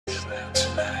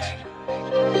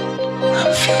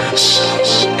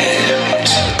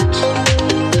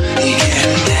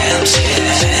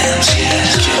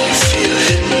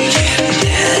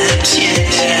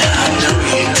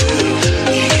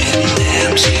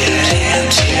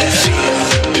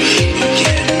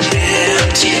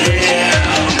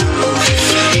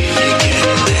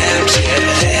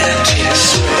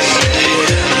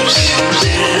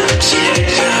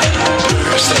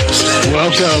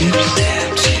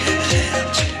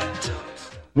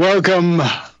Welcome,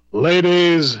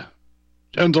 ladies,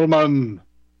 gentlemen,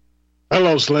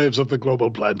 fellow slaves of the global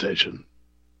plantation.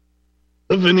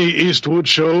 The Vinny Eastwood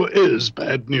Show is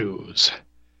bad news.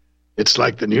 It's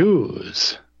like the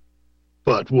news,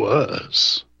 but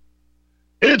worse.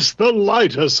 It's the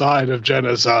lighter side of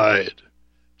genocide.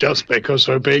 Just because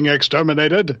we're being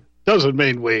exterminated doesn't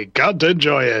mean we can't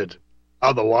enjoy it.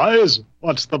 Otherwise,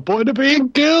 what's the point of being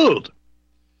killed?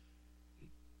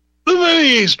 The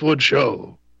Vinny Eastwood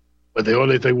Show. But the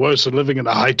only thing worse than living in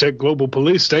a high-tech global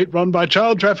police state run by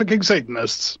child-trafficking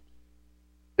Satanists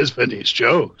is Vinny's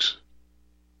jokes.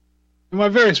 And my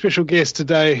very special guest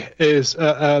today is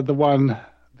the one,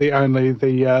 the only,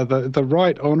 the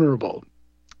Right Honourable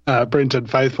Brenton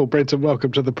Faithful. Brenton,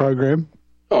 welcome to the program.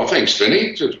 Oh, thanks, Vinny.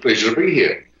 It's a pleasure to be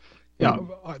here. Yeah,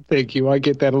 thank you. I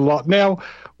get that a lot. Now,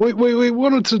 we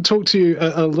wanted to talk to you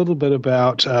a little bit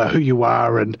about who you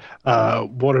are and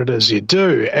what it is you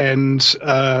do. And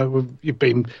you've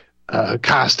been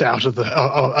cast out of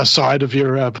a side of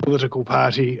your political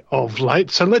party of late.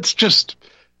 So let's just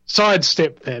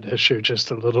sidestep that issue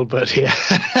just a little bit here,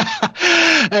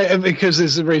 because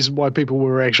there's a reason why people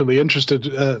were actually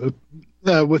interested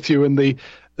with you in the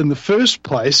first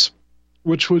place,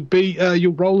 which would be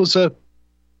your role as a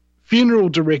funeral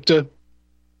director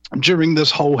during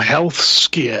this whole health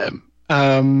scare.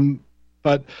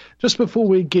 But just before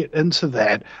we get into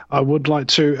that, I would like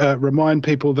to remind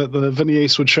people that the Vinny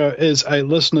Eastwood Show is a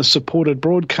listener-supported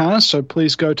broadcast, so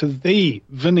please go to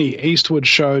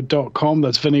thevinnyeastwoodshow.com.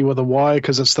 That's Vinny with a Y,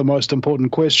 because it's the most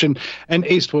important question. And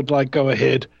Eastwood, like, go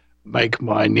ahead, make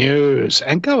my news.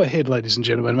 And go ahead, ladies and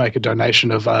gentlemen, make a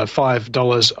donation of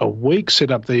 $5 a week.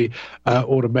 Set up the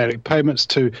automatic payments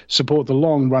to support the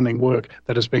long-running work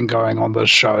that has been going on this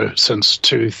show since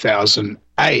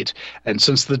 2008. And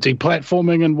since the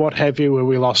deplatforming and what have you, where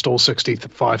we lost all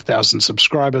 65,000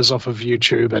 subscribers off of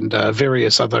YouTube and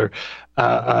various other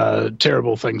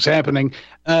terrible things happening,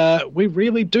 we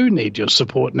really do need your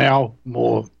support now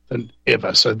more than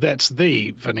ever. So that's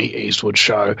the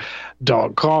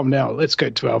VinnyEastwoodShow.com. Now, let's go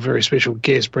to our very special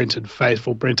guest, Brenton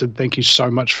Faithful. Brenton, thank you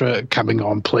so much for coming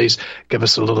on. Please give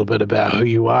us a little bit about who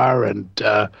you are and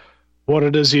what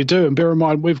it is you do. And bear in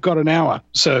mind, we've got an hour.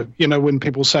 So, you know, when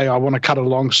people say, I want to cut a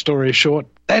long story short,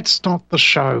 that's not the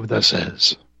show this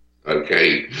is.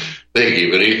 Okay. Thank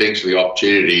you, Vinny. Thanks for the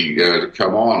opportunity to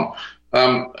come on.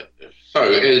 So,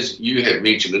 as you have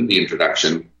mentioned in the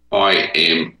introduction, I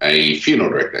am a funeral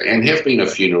director and have been a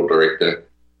funeral director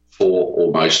for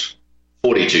almost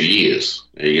 42 years.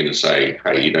 You're going to say,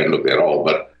 hey, you don't look that old,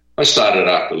 but I started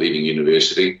after leaving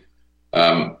university.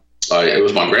 It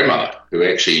was my grandmother who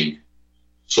actually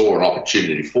saw an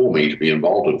opportunity for me to be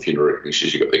involved in funeral directing. She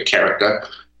said, you've got the character,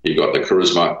 you've got the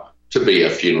charisma to be a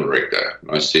funeral director.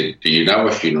 And I said, do you know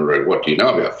a funeral director? What do you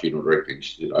know about funeral directing?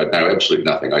 She said, I know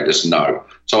absolutely nothing. I just know.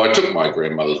 So I took my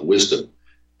grandmother's wisdom.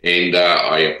 And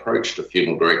I approached a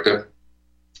funeral director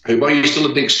who I used to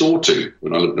live next door to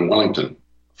when I lived in Wellington.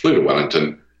 Flew to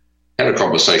Wellington, had a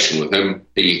conversation with him.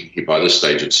 He by this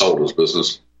stage had sold his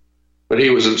business, but he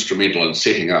was instrumental in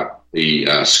setting up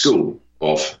the school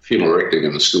of funeral directing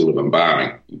and the school of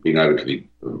embalming. He'd been over to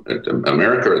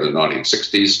America in the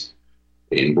 1960s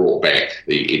and brought back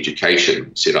the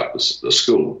education, set up the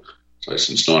school. So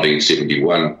since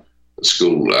 1971, the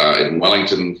school in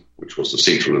Wellington, which was the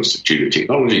Central Institute of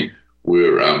Technology,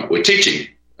 we're teaching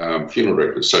funeral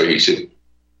directors. So he said,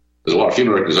 there's a lot of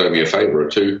funeral directors owe me a favour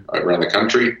or two around the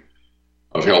country.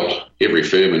 I've helped every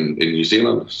firm in New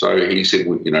Zealand. So he said,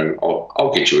 well, you know,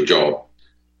 I'll get you a job.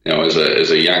 You know,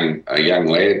 as a young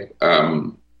lad,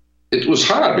 it was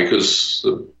hard because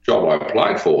the job I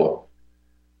applied for,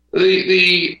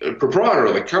 the proprietor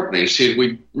of the company said,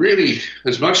 we really,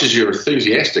 as much as you're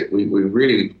enthusiastic, we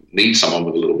really need someone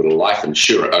with a little bit of life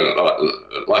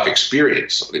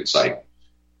experience, let's say,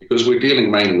 because we're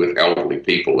dealing mainly with elderly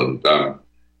people, and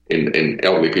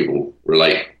elderly people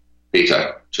relate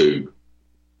better to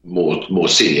more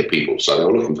senior people. So they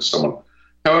were looking for someone.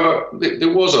 However,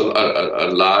 there was a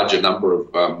larger number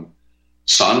of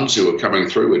sons who were coming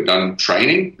through had done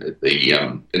training at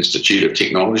the Institute of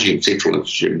Technology and Central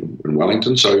Institute in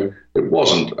Wellington, so it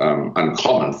wasn't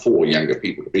uncommon for younger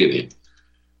people to be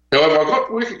there. However, I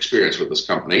got work experience with this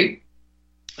company.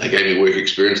 They gave me work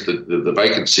experience. The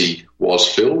vacancy was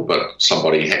filled, but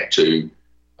somebody had to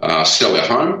sell their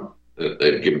home that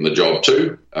they'd given the job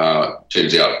to.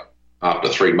 Turns out after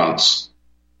 3 months,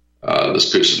 this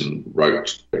person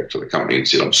wrote back to the company and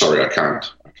said, "I'm sorry, I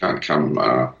can't come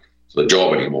to the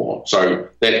job anymore." So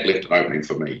that left an opening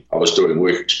for me. I was doing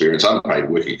work experience, unpaid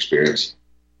work experience,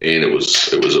 and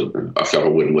I felt a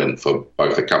win-win for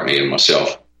both the company and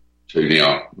myself to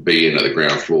now be in at the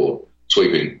ground floor,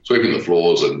 sweeping the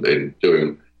floors and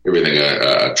doing everything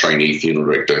a trainee funeral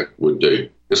director would do,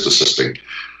 just assisting.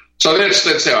 So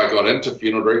that's how I got into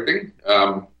funeral directing.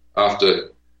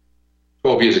 After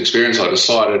 12 years experience, I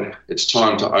decided it's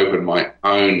time to open my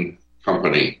own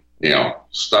company now.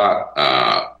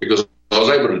 Because I was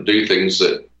able to do things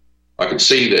that I could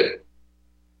see that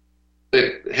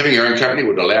having your own company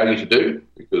would allow you to do,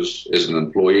 because as an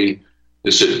employee,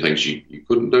 there's certain things you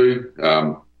couldn't do.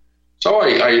 So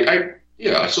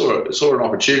I saw an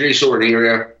opportunity, saw an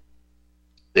area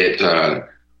that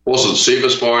wasn't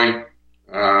serviced by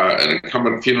an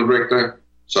incumbent funeral director,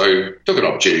 so took an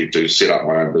opportunity to set up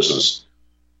my own business.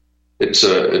 It's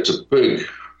a big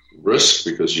risk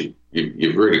because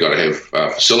you've really got to have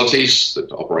facilities to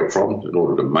operate from in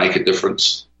order to make a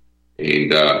difference,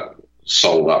 and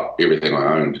sold up everything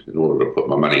I owned in order to put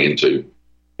my money into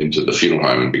the funeral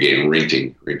home and began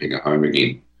renting a home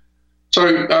again.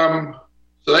 So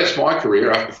that's my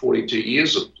career after 42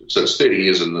 years. So it's 30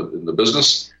 years in the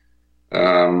business.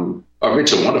 I've met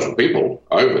some wonderful people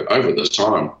over this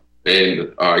time,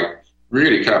 and I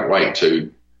really can't wait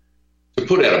to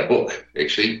put out a book,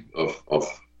 actually, of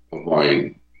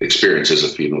my experience as a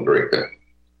funeral director.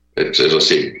 It's, as I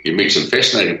said, you meet some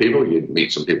fascinating people, you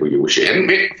meet some people you wish you hadn't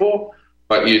met before,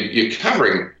 but you're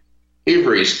covering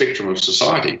every spectrum of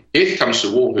society. Death comes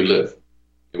to all who live,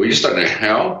 and we just don't know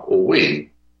how or when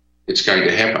it's going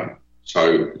to happen.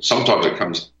 So sometimes it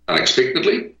comes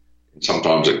unexpectedly, and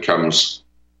sometimes it comes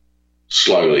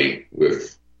slowly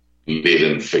with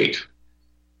leaden feet.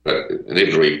 But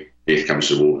inevitably, death comes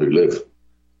to all who live.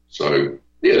 So,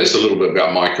 yeah, that's a little bit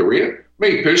about my career.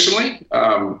 Me personally,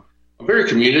 I'm very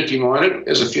community-minded.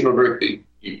 As a funeral director,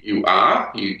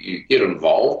 you get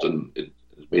involved in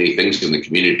as many things in the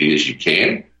community as you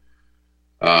can.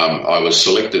 I was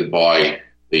selected by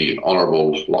the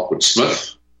Honourable Lockwood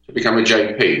Smith to become a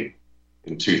JP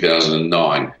in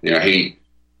 2009. Now, he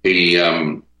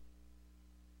had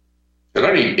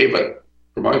only ever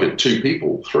promoted 2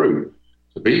 people through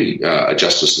to be a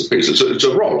Justice of the Peace. It's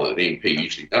a role that an MP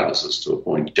usually does, is to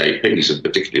appoint JPs, and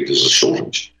particularly if there's a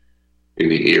shortage in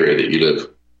the area that you live.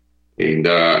 And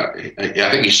I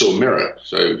think he saw merit.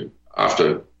 So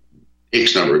after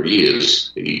X number of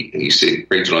years, he said,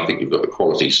 "Brenton, I think you've got the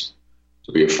qualities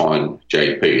to be a fine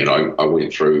JP." And I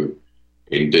went through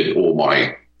and did all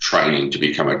my training to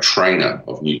become a trainer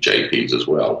of new JPs as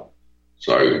well.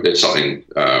 So that's something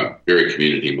very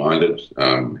community-minded,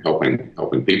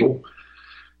 helping people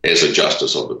as a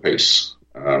Justice of the Peace.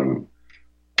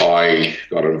 I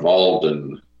got involved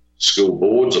in school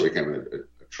boards. I became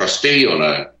a trustee on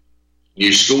a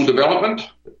new school development,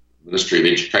 Ministry of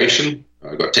Education.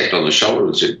 I got tapped on the shoulder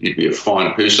and said, "You'd be a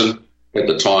fine person." At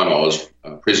the time, I was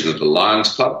president of the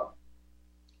Lions Club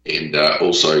and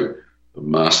also a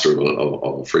master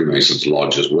of the Freemasons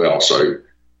Lodge as well. So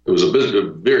it was a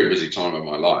very busy time of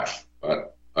my life.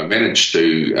 But I managed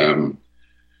to,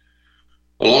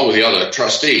 along with the other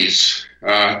trustees,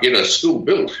 get a school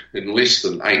built in less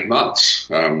than 8 months.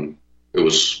 It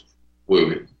was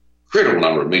an incredible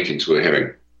number of meetings we were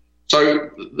having. So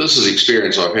this is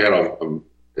experience I've had.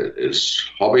 As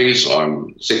hobbies,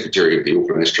 I'm secretary of the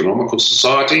Auckland Astronomical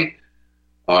Society.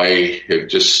 I have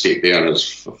just stepped down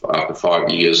after 5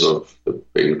 years of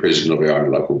being the president of our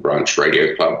own local branch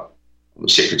radio club. I'm the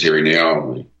secretary now.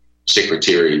 I'm the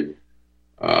secretary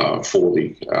for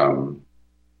the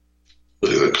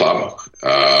club.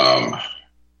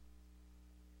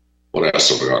 What else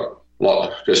have I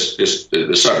got? Just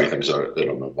there's so many things that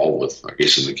I'm involved with, I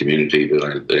guess, in the community that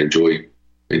I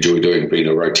enjoy doing. Being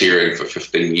a Rotarian for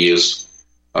 15 years.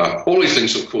 All these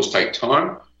things, of course, take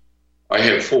time. I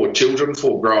have 4 children,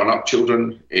 4 growing-up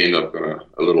children, and I've got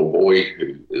a little boy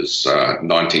who is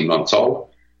 19 months old,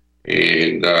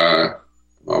 and my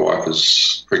wife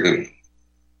is pregnant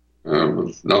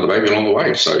with another baby along the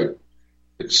way. So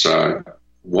it's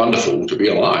wonderful to be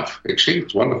alive, actually.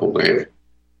 It's wonderful to have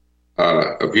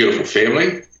a beautiful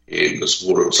family and a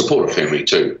supportive family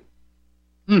too.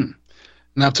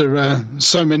 And after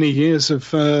so many years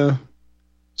of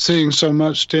seeing so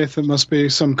much death, it must be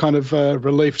some kind of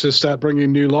relief to start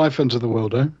bringing new life into the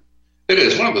world, eh? It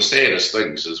is. One of the saddest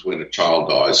things is when a child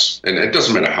dies, and it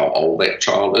doesn't matter how old that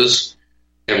child is,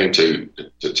 having to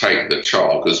take the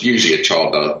child, because usually a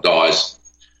child dies,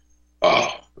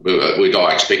 we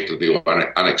die expectedly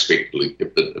or unexpectedly.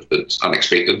 If it's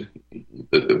unexpected,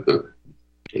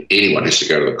 anyone has to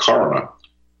go to the coroner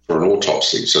for an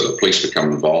autopsy, so the police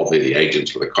become involved, they're the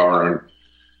agents for the coroner.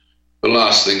 The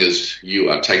last thing is you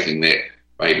are taking that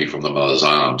baby from the mother's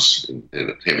arms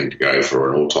and having to go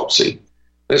for an autopsy.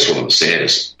 That's one of the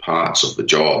saddest parts of the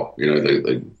job,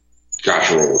 the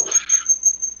guttural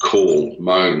call,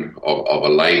 moan of a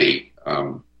lady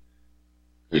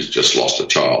who's just lost a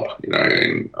child,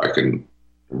 and I can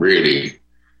really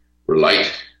relate,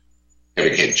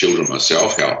 having had children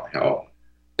myself, how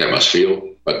that must feel,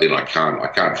 but then I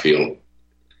can't feel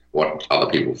what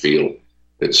other people feel.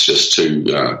 It's just too,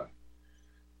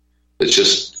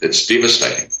 it's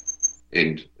devastating.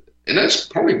 And that's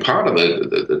probably part of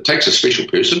it takes a special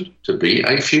person to be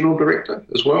a funeral director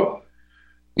as well.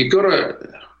 You've got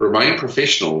to remain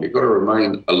professional. You've got to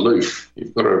remain aloof.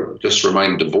 You've got to just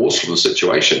remain divorced from the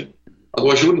situation.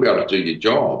 Otherwise, you wouldn't be able to do your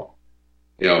job.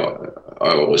 I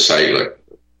always say, like,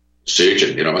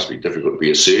 surgeon, it must be difficult to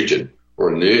be a surgeon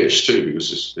or a nurse too,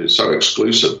 because they're so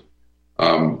exclusive.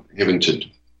 But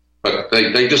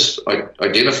they just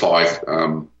identify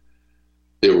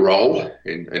their role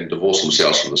and divorce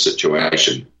themselves from the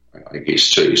situation, I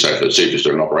guess, too. So if the surgeon's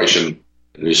doing an operation,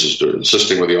 the nurse is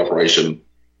assisting with the operation,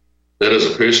 that is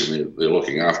a person they're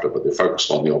looking after, but they're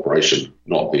focused on the operation,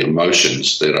 not the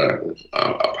emotions that are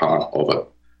a part of it.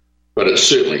 But it's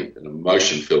certainly an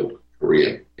emotion-filled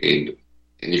career, and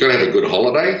you've got to have a good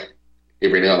holiday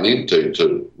every now and then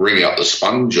to wring out the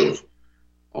sponge of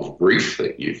grief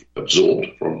that you've absorbed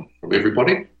from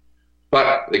everybody.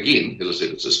 But again, as I said,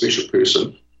 it's a special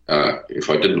person. If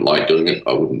I didn't like doing it,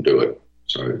 I wouldn't do it.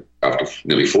 So after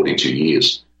nearly 42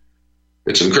 years,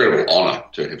 it's an incredible honour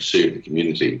to have served the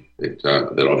community that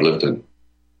I've lived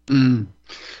in.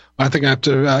 I think I have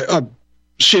to I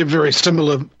share very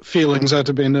similar feelings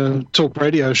after being a talk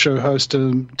radio show host,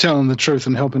 telling the truth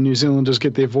and helping New Zealanders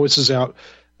get their voices out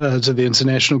to the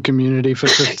international community for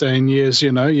 15 years.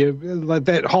 Like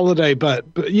that holiday, but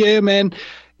yeah, man,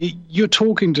 you're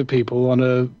talking to people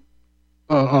on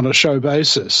a show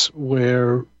basis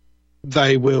where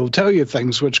they will tell you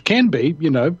things which can be,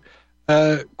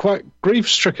 quite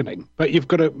grief-stricken, but you've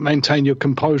got to maintain your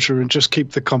composure and just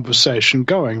keep the conversation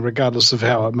going, regardless of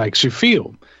how it makes you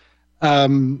feel.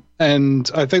 And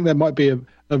I think that might be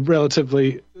a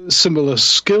relatively similar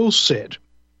skill set.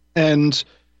 And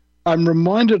I'm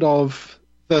reminded of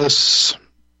this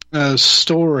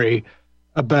story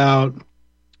about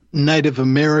Native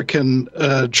American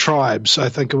tribes. I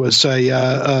think it was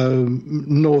a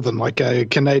northern, like a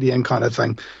Canadian kind of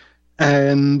thing.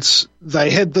 And they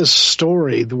had this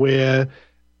story where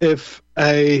if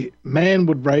a man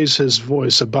would raise his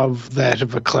voice above that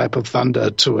of a clap of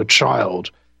thunder to a child,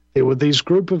 there were these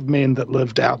group of men that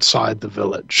lived outside the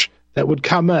village that would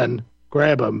come in,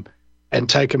 grab him, and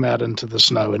take him out into the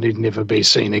snow, and he'd never be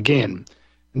seen again.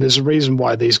 And there's a reason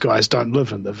why these guys don't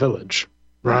live in the village,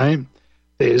 right?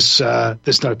 There's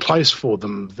no place for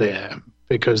them there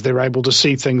because they're able to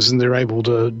see things and they're able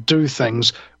to do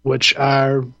things which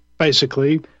are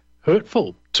basically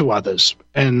hurtful to others,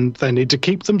 and they need to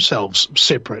keep themselves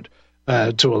separate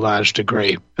to a large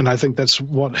degree. And I think that's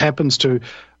what happens to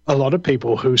a lot of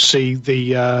people who see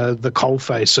the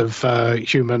coalface of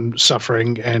human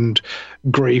suffering and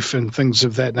grief and things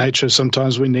of that nature.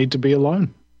 Sometimes we need to be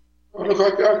alone. Well,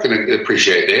 look, I can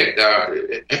appreciate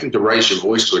that. Having to raise your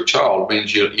voice to a child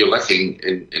means you're lacking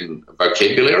in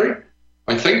vocabulary.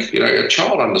 I think, a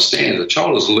child understands. A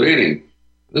child is learning.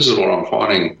 This is what I'm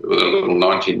finding with a little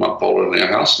 19-month-old in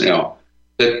our house now,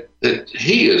 that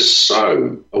he is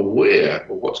so aware of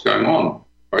what's going on,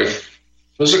 both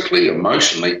physically,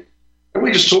 emotionally, and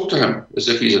we just talk to him as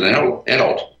if he's an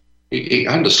adult. He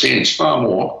understands far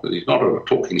more. He's not at a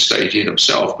talking stage yet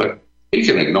himself, but he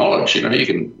can acknowledge, he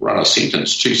can run a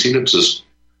sentence, 2 sentences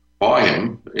by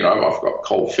him. I've got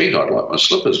cold feet, I'd like my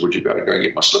slippers. Would you be able to go and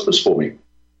get my slippers for me?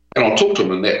 And I'll talk to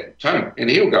him in that tone, and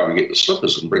he'll go and get the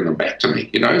slippers and bring them back to me,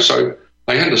 So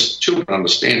children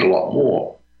understand a lot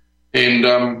more. And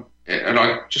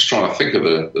I'm just trying to think of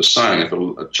the saying, if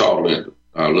a child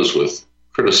lives with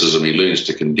criticism, he learns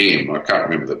to condemn. I can't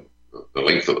remember the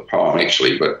length of the poem,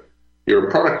 actually, but you're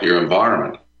a product of your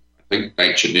environment. I think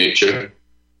nature, nurture.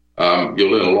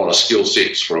 You'll learn a lot of skill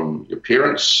sets from your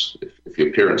parents. If if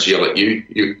your parents yell at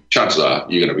you, chances are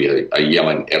you're going to be a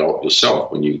yelling adult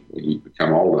yourself when you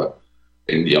become older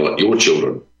and yell at your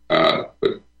children.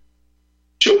 But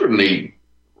children need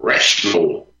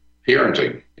rational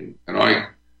parenting, and I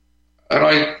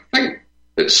think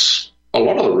it's a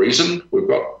lot of the reason we've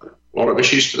got a lot of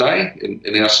issues today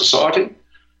in our society.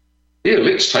 Yeah,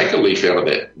 let's take a leaf out of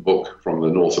that book from the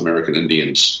North American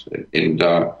Indians and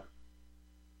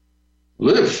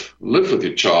live with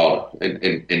your child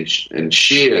and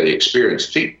share the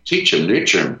experience. Teach and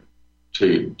nurture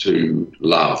them to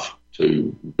love,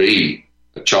 to be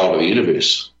a child of the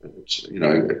universe.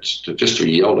 It's just to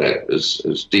be yelled at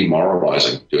is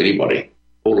demoralising to anybody.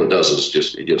 All it does is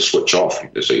just switch off,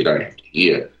 so you don't have to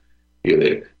hear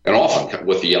that. And often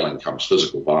with the yelling comes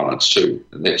physical violence too,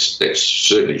 and that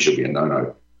certainly should be a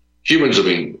no-no. Humans have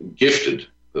been gifted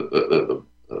the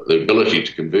ability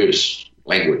to converse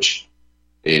language,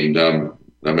 and no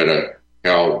matter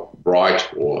how bright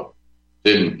or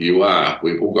dim you are,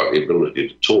 we've all got the ability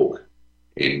to talk,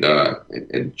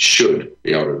 and should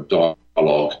be able to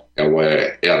dialogue our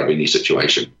way out of any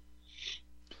situation.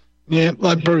 Yeah,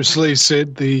 like Bruce Lee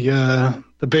said, the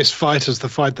best fight is the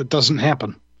fight that doesn't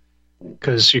happen,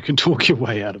 because you can talk your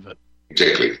way out of it.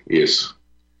 Exactly. Yes.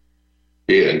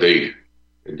 Yeah.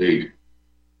 Indeed.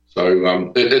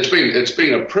 So it's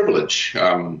been a privilege.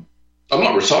 I'm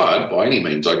not retired by any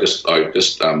means. I just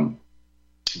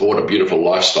bought a beautiful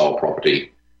lifestyle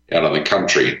property out in the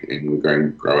country, and we're going to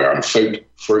grow our own fruit,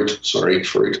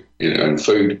 and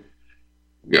food,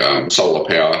 solar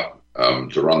power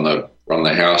to run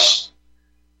the house,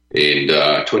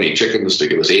 and 20 chickens to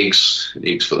give us eggs, and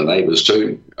eggs for the neighbours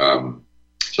too.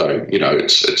 So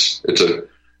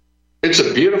it's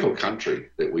a beautiful country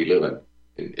that we live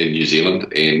in New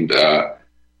Zealand, and I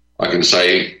can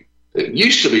say it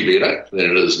used to be better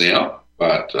than it is now,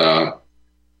 but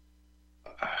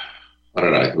I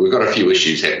don't know. We've got a few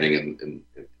issues happening in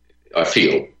I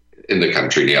feel, in the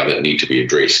country now that need to be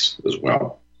addressed as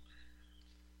well.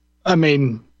 I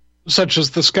mean, such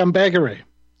as the scumbaggery,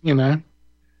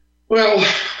 Well,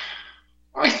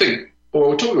 I think,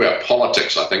 we're talking about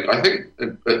politics, I think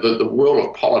the world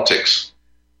of politics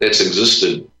that's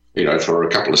existed, for a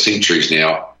couple of centuries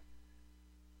now,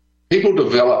 people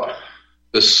develop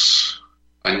this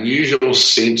unusual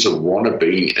sense of want to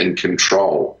be in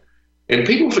control. And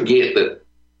people forget that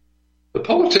the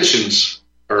politicians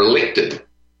are elected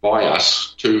by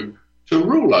us to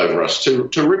rule over us, to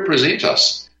represent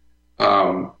us.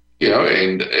 And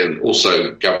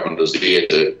also government is there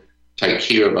to take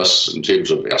care of us in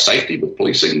terms of our safety with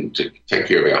policing, to take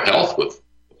care of our health with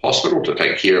the hospital, to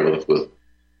take care of it with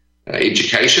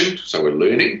education, so we're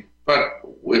learning. But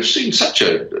we've seen such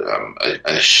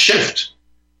a shift,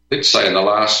 let's say in the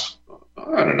last,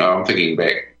 I don't know, I'm thinking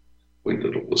back when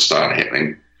did it all start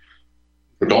happening,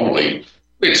 predominantly,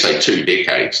 let's say 2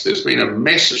 decades. There's been a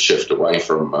massive shift away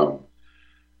from,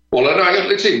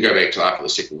 let's even go back to after the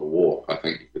Second World War. I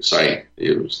think you could say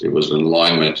there was an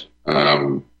alignment.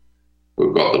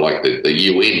 We've got the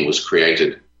UN was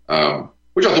created,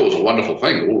 which I thought was a wonderful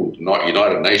thing, all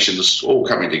United Nations all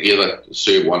coming together to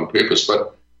serve one purpose.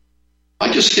 But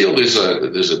I just feel there's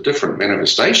a different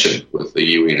manifestation with the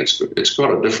UN. It's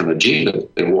got a different agenda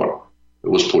than what it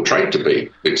was portrayed to be.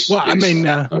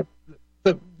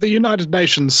 The United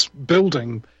Nations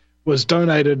building was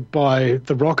donated by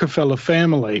the Rockefeller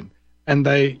family, and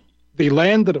the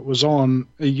land that it was on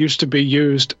used to be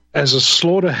used as a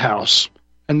slaughterhouse.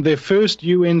 And their first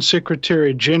UN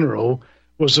Secretary General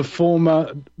was a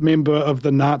former member of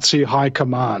the Nazi High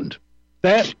Command.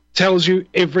 That tells you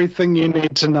everything you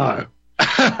need to know.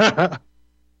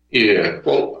 Yeah,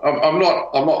 well, I'm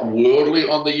not worldly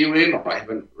on the UN. I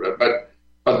haven't, but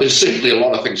there's certainly a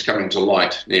lot of things coming to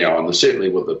light now, and there's certainly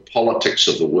with the politics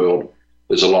of the world,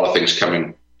 there's a lot of things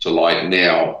coming to light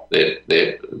now that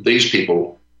these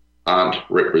people aren't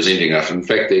representing us. In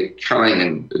fact, they're coming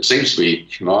and it seems to be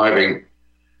conniving,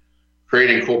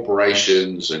 creating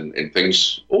corporations and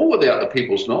things, all without the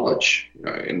people's knowledge.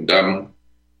 And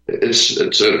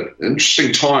it's an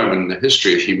interesting time in the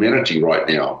history of humanity right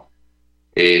now.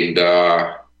 And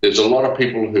there's a lot of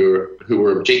people who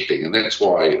are objecting, and that's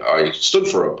why I stood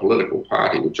for a political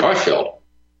party, which I felt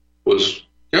was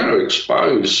going to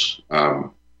expose,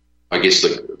 what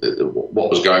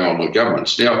was going on with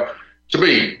governments. Now, to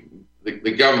me,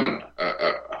 the government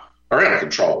are out of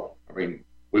control. I mean,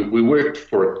 we work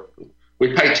for it.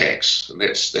 We pay tax, and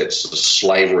that's the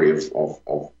slavery of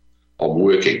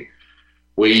working.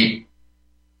 We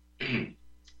pay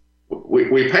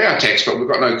our tax, but we've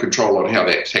got no control on how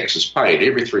that tax is paid.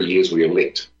 Every 3 years we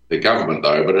elect the government,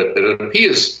 though, but it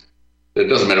appears that it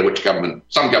doesn't matter which government.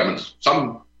 Some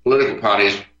political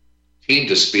parties tend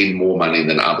to spend more money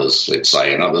than others, let's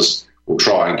say, and others will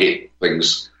try and get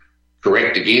things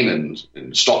correct again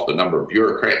and stop the number of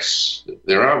bureaucrats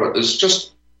there are. But it's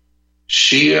just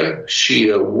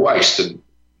sheer waste. And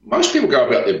most people go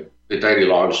about their daily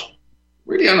lives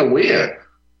really unaware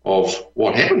of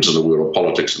what happens in the world of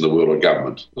politics and the world of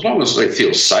government. As long as they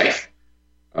feel safe,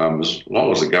 as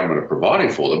long as the government are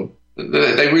providing for them,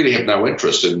 they really have no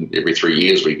interest in every 3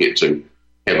 years we get to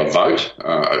have a vote.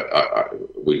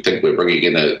 We think we're bringing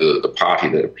in the party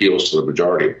that appeals to the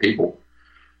majority of people.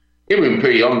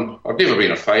 MMP, I've never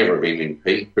been a favour of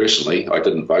MMP. Personally, I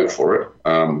didn't vote for it.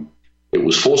 It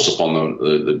was forced upon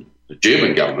the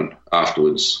German government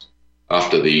afterwards,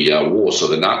 after the war, so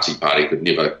the Nazi party could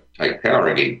never take power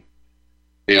again.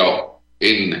 Now,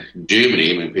 in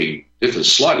Germany, MMP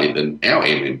differs slightly than our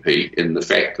MMP in the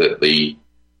fact that the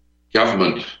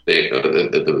government,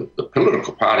 the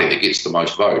political party that gets the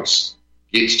most votes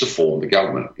gets to form the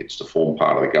government, gets to form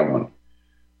part of the government.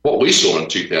 What we saw in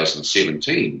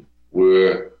 2017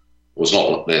 was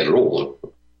not that at all. The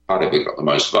party that got the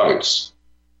most votes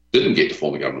didn't get to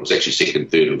form the government. It was actually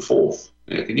second, third and fourth.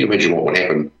 Now, can you imagine what would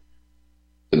happen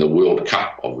in the World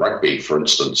Cup of rugby, for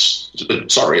instance?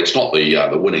 Sorry, it's not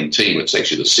the winning team. It's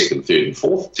actually the second, third and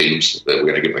fourth teams that we're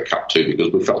going to give the cup to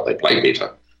because we felt they played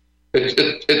better.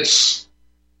 It's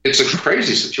a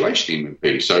crazy situation,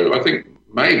 MMP. So I think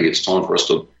maybe it's time for us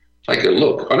to take a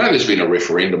look. I know there's been a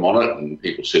referendum on it, and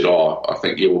people said, I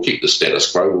think, we'll keep the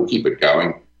status quo, we'll keep it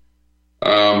going.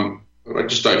 But I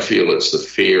just don't feel it's the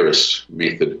fairest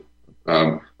method.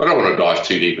 I don't want to dive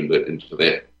too deep into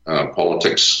that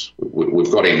politics.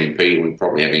 We've got MMP, we'll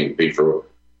probably have MMP for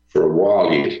a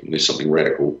while yet, unless something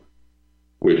radical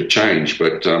were to change.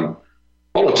 But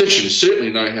politicians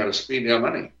certainly know how to spend our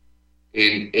money.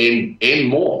 And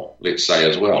more, let's say,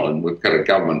 as well. And we've got a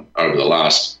government over the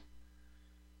last,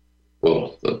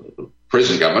 the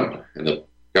present government, and the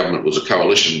government was a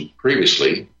coalition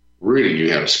previously, really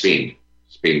knew how to spend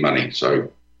money.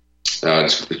 So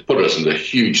it's put us into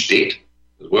huge debt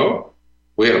as well.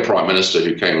 We had a Prime Minister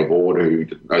who came aboard who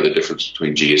didn't know the difference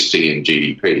between GST and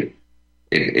GDP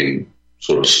and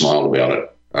sort of smiled about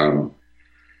it.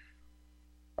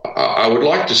 I would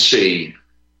like to see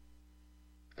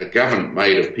a government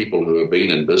made of people who have been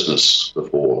in business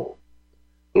before.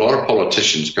 A lot of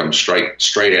politicians come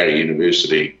straight out of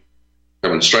university,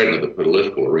 coming straight into the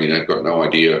political arena, got no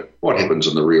idea what happens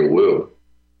in the real world.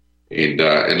 And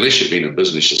unless you've been in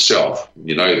business yourself,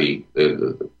 you know the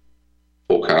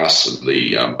forecasts and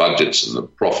the budgets and the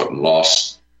profit and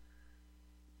loss.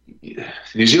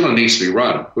 New Zealand needs to be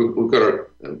run. We've got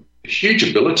a huge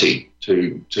ability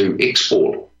to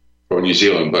export from New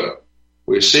Zealand, but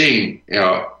we're seeing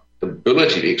our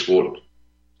ability to export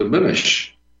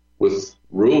diminish with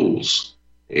rules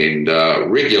and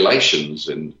regulations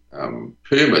and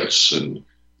permits and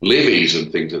levies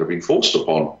and things that have been forced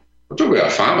upon. I'm talking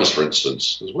about farmers, for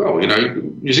instance, as well. You know,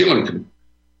 New Zealand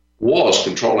was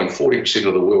controlling 40%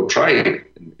 of the world trade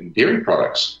in dairy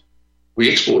products. We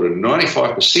exported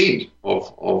 95%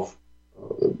 of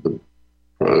the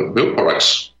milk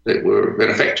products that were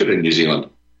manufactured in New Zealand.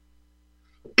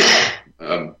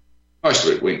 Most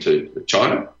of it went to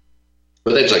China,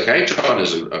 but that's okay. China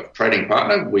is a trading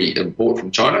partner. We import from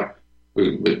China.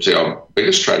 It's our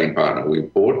biggest trading partner. We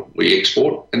import, we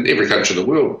export, and every country in the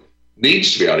world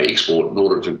needs to be able to export in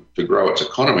order to grow its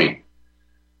economy.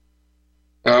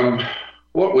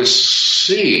 What we're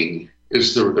seeing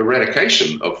is the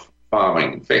eradication of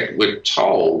farming. In fact, we're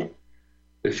told,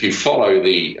 if you follow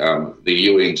the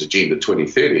UN's Agenda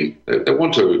 2030, they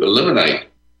want to eliminate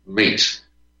meat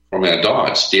from our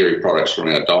diets, dairy products from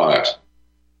our diet,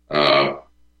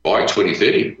 by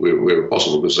 2030, where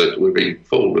possible, because we're being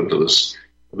pulled into this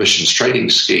emissions trading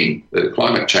scheme that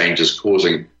climate change is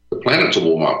causing the planet to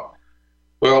warm up.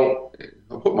 Well,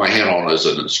 I'll put my hat on as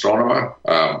an astronomer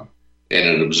and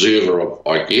an observer of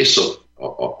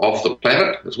the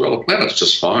planet as well. The planet's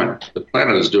just fine. The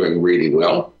planet is doing really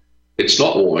well. It's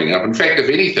not warming up. In fact, if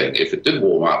anything, if it did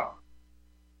warm up,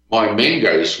 my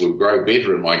mangoes would grow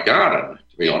better in my garden,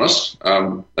 to be honest.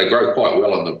 They grow quite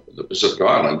well in the Pacific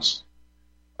Islands.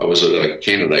 I was at a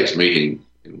candidates meeting,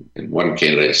 and one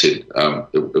candidate said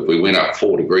if we went up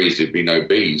 4 degrees, there'd be no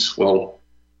bees. Well,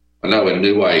 I know in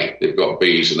Niue they've got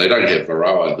bees, and they don't have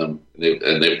varroa in them,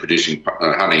 and they're producing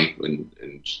honey, and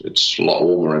it's a lot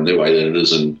warmer in Niue than it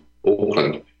is in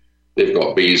Auckland. They've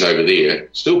got bees over there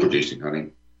still producing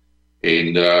honey.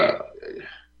 And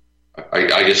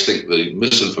I just think the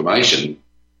misinformation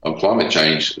on climate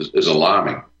change is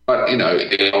alarming. But, you know,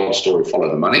 the old story, follow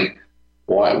the money.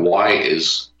 Why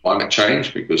is climate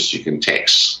change? Because you can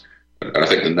tax And I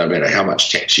think that no matter how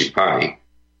much tax you pay,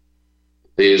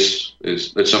 it's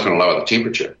not going to lower the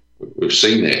temperature. We've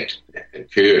seen that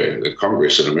occur. The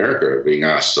Congress in America are being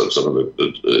asked, some of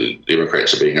the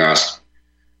Democrats are being asked,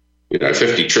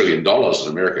 $50 trillion in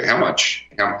America. How much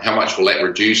will that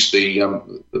reduce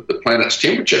the planet's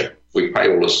temperature if we pay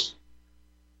all this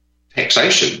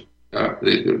taxation?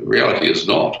 The reality is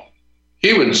not.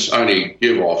 Humans only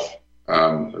give off,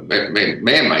 man-made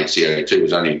CO2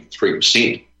 is only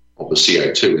 3% of the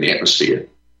CO2 in the atmosphere.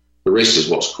 The rest is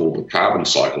what's called the carbon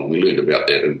cycle, and we learned about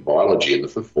that in biology in the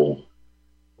fifth form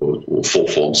or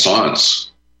fourth form science,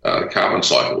 carbon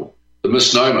cycle. The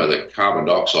misnomer that carbon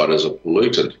dioxide is a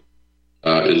pollutant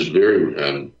is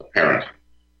very apparent.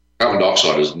 Carbon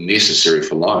dioxide is necessary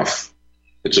for life.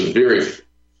 It's a very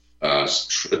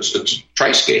it's a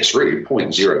trace gas, really.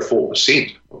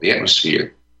 0.04% of the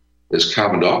atmosphere is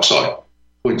carbon dioxide.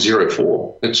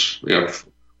 0.04. It's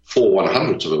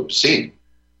 4/100%.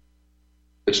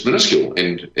 It's minuscule,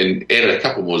 and add a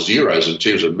couple more zeros in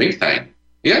terms of methane.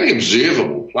 The only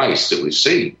observable place that we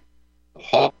see the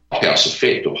hothouse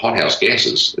effect or hothouse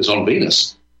gases is on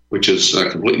Venus, which is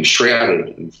completely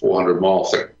shrouded in 400-mile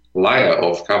thick layer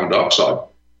of carbon dioxide.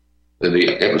 And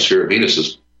the atmosphere of Venus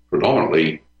is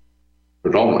predominantly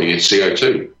in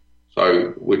CO2.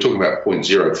 So we're talking about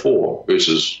 0.04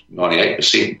 versus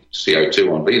 98%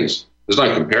 CO2 on Venus. There's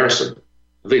no comparison.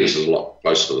 Venus is a lot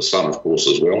closer to the sun, of course,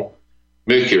 as well.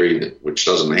 Mercury, which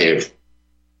doesn't have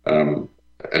an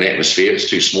atmosphere, it's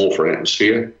too small for an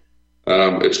atmosphere.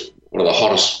 It's one of the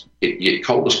hottest yet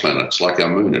coldest planets, like our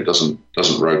moon. It doesn't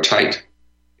rotate,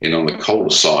 and on the colder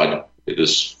side, it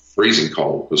is freezing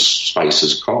cold because space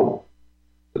is cold.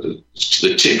 But the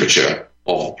temperature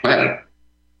of the planet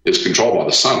is controlled by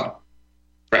the sun.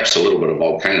 Perhaps a little bit of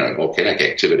volcanic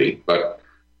activity, but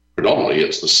predominantly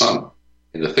it's the sun.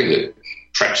 And the thing that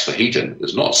traps the heat in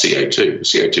is not CO2.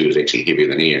 CO2 is actually heavier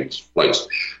than air and floats.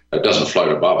 It doesn't float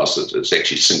above us. It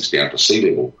actually sinks down to sea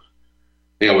level.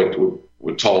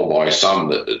 We're told by some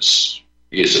that it's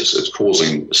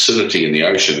causing acidity in the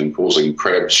ocean and causing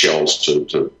crab shells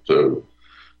to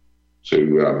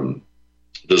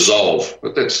dissolve,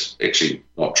 but that's actually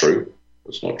not true.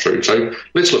 It's not true. So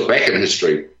let's look back in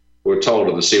history. We're told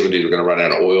in the 70s we're going to run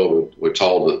out of oil. We're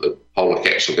told that the polar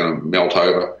caps are going to melt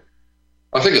over.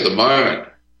 I think at the moment,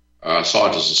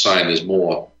 scientists are saying there's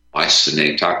more ice in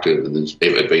Antarctica than there's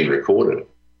ever been recorded.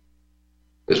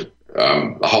 There's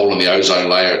the hole in the ozone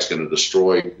layer, it's going to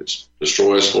destroy us.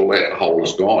 Well, that hole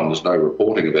is gone. There's no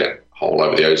reporting of that hole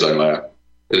over the ozone layer.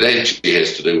 It actually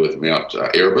has to do with Mount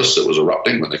Erebus that was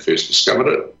erupting when they first discovered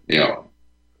it. Now,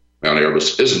 Mount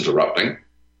Erebus isn't erupting,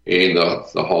 and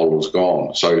the hole is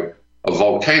gone. So a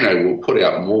volcano will put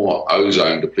out more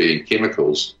ozone-depleting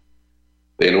chemicals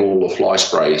than all the fly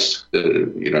sprays, or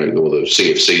the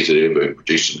CFCs that have ever been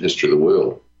produced in the history of the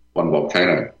world. One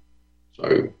volcano.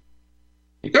 So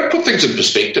you've got to put things in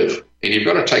perspective, and you've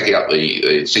got to take out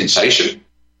the sensation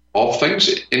of things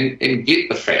and get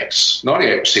the facts.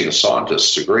 98% of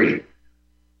scientists agree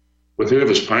with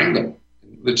whoever's paying them.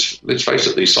 Let's face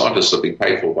it, these scientists have been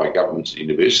paid for by governments and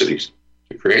universities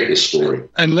to create this story.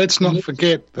 And let's not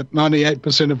forget that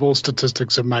 98% of all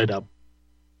statistics are made up.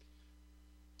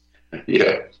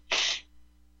 Yeah.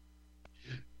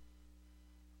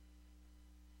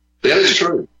 That is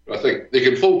true. I think they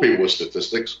can fool people with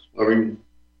statistics. I mean,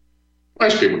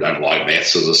 most people don't like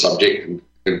maths as a subject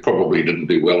and probably didn't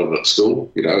do well in it at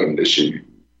school, unless you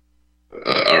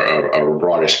are a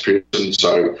brightish person.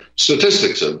 So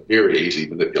statistics are very easily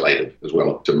manipulated as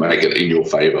well to make it in your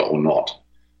favour or not.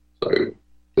 So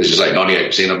let's just say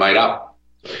 98% are made up.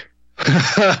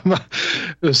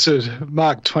 So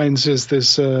Mark Twain says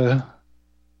there's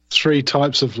 3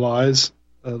 types of lies: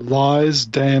 lies,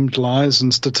 damned lies,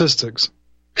 and statistics.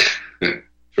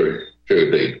 True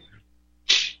indeed.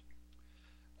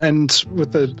 And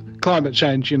with the climate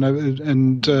change, and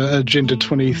Agenda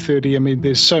 2030, I mean,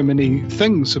 there's so many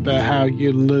things about how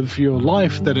you live your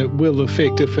life that it will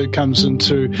affect if it comes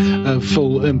into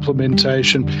full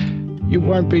implementation. You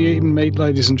won't be eating meat,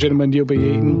 ladies and gentlemen. You'll be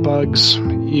eating bugs.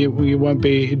 You won't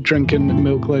be drinking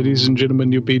milk, ladies and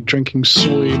gentlemen. You'll be drinking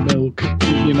soy milk.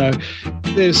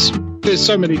 There's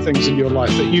so many things in your life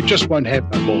that you just won't have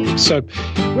no more. So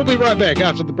we'll be right back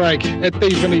after the break at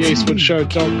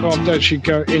thevinnieeastwoodshow.com. Don't you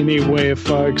go anywhere,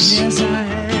 folks. Yes, I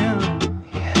am.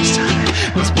 Yes, I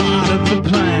am. It's part of the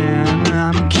plan.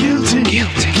 I'm guilty of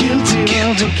the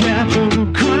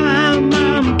capital crime.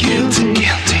 I'm guilty.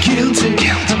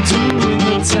 I'm doing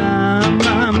the time.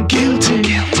 I'm guilty.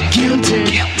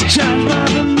 Charged by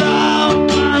the law.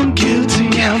 I'm guilty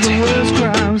of the worst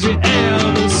crimes you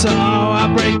ever saw. I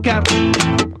break out.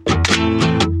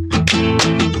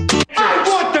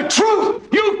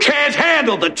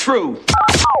 the truth.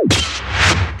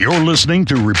 You're listening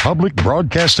to Republic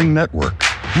Broadcasting Network.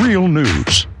 Real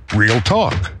news, real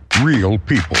talk, real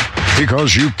people.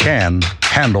 Because you can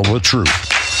handle the truth.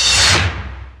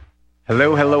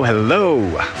 Hello, hello,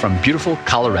 hello from beautiful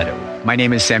Colorado. My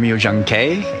name is Samuel Jung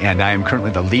Kay, and I am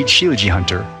currently the lead Shilajit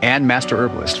hunter and master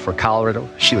herbalist for Colorado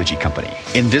Shilajit Company.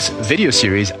 In this video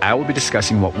series, I will be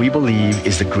discussing what we believe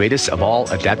is the greatest of all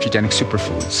adaptogenic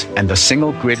superfoods and the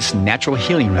single greatest natural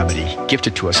healing remedy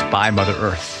gifted to us by Mother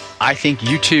Earth. I think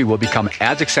you too will become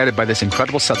as excited by this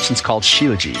incredible substance called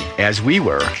Shilajit as we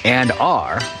were and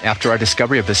are after our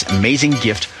discovery of this amazing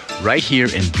gift right here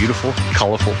in beautiful,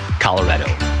 colorful Colorado.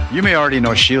 You may already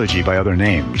know Shilajit by other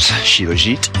names: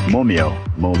 Shilajit, Momio,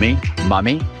 Momi,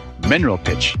 Mami, Mineral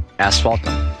Pitch,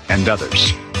 Asphaltum, and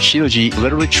others. Shilajit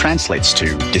literally translates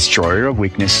to destroyer of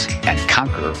weakness and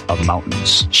conqueror of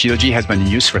mountains. Shilajit has been in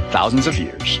use for thousands of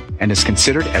years and is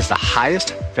considered as the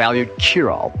highest valued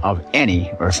cure-all of any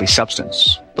earthly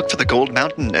substance. Look for the gold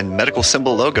mountain and medical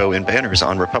symbol logo in banners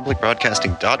on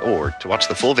republicbroadcasting.org to watch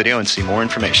the full video and see more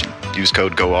information. Use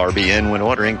code GORBN when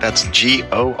ordering. That's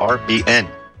GORBN.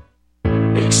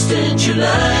 Extend your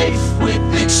life with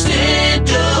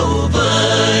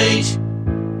Extendovite.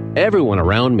 Everyone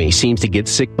around me seems to get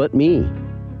sick but me.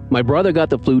 My brother got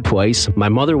the flu twice, my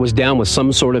mother was down with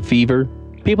some sort of fever,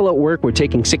 people at work were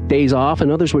taking sick days off, and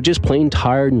others were just plain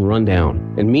tired and run down.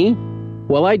 And me?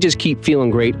 Well, I just keep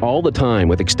feeling great all the time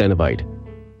with Extendovite.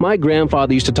 My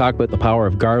grandfather used to talk about the power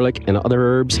of garlic and other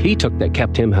herbs he took that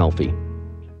kept him healthy.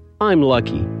 I'm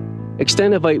lucky.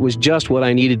 Extendovite was just what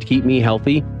I needed to keep me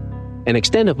healthy, and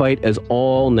Extendovite is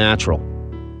all natural.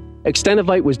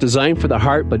 Extendovite was designed for the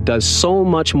heart but does so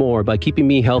much more by keeping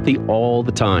me healthy all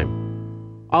the time.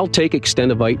 I'll take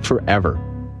Extendovite forever.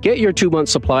 Get your 2-month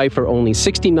supply for only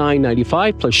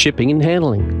 $69.95 plus shipping and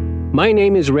handling. My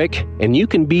name is Rick, and you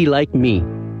can be like me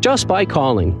just by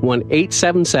calling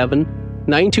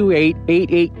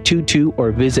 1-877-928-8822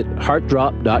 or visit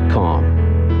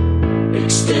heartdrop.com.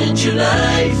 Extend your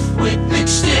life with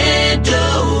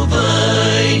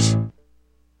Extendovite.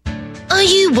 Are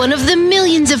you one of the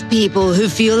millions of people who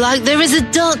feel like there is a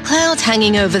dark cloud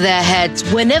hanging over their heads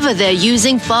whenever they're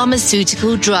using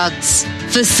pharmaceutical drugs?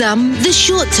 For some, the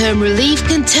short-term relief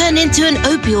can turn into an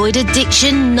opioid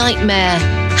addiction nightmare.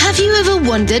 Have you ever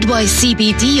wondered why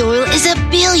CBD oil is a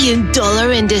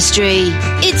billion-dollar industry?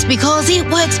 It's because it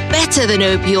works better than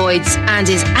opioids and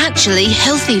is actually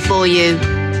healthy for you.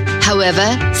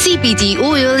 However, CBD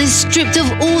oil is stripped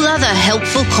of all other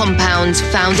helpful compounds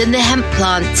found in the hemp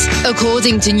plant.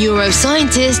 According to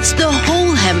neuroscientists, the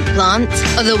whole hemp plant,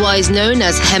 otherwise known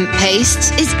as hemp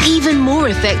paste, is even more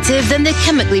effective than the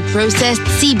chemically processed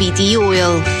CBD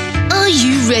oil. Are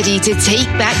you ready to take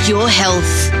back your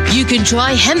health? You can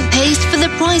try hemp paste for the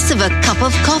price of a cup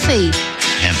of coffee.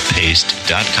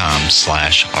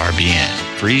 hemppaste.com/RBN.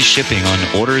 Free shipping on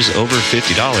orders over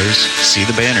 $50. See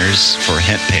the banners for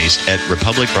hemp paste at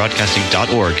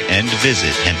republicbroadcasting.org and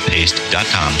visit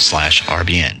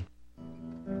hemppaste.com/RBN.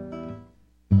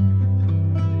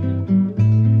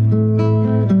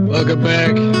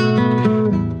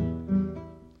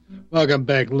 Welcome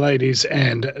back, ladies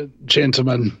and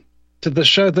gentlemen, to the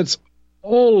show that's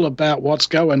all about what's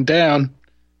going down.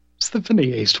 It's the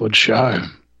Vinny Eastwood Show.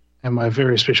 And my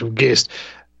very special guest,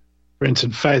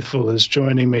 Brenton Faithful, is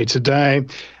joining me today.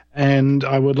 And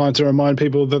I would like to remind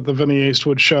people that the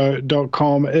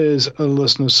VinnyEastwoodShow.com is a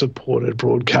listener-supported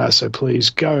broadcast. So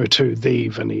please go to the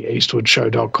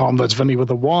VinnyEastwoodShow.com. That's Vinny with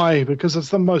a Y, because it's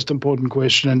the most important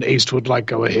question. And Eastwood,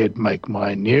 go ahead, make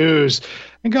my news.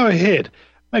 And go ahead,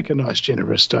 make a nice,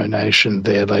 generous donation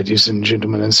there, ladies and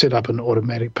gentlemen, and set up an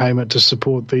automatic payment to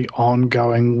support the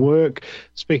ongoing work.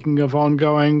 Speaking of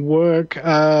ongoing work,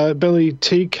 Billy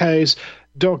TK's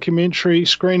documentary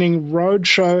screening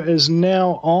roadshow is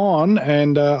now on,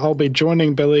 and I'll be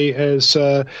joining Billy as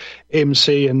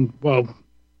MC. And, well,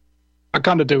 I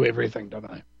kind of do everything,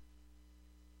 don't I?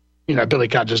 You know, Billy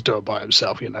can't just do it by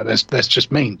himself. You know, that's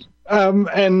just mean.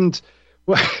 And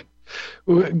well,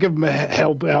 we'll give him a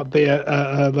help out there,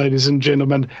 ladies and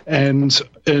gentlemen. And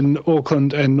in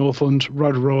Auckland and Northland,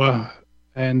 Rotorua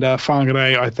and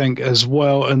Whangarei, I think, as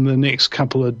well, in the next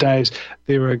couple of days,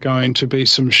 there are going to be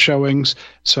some showings.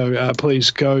 So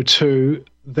please go to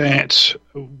that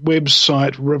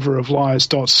website,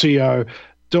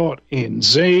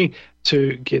 riveroflies.co.nz,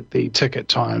 to get the ticket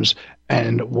times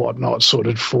and whatnot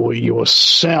sorted for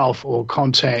yourself, or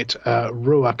contact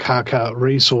Ruakaka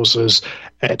Resources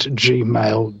at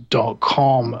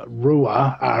gmail.com.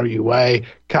 Rua, R-U-A,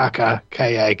 Kaka,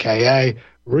 K-A-K-A,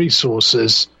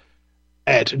 Resources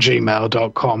at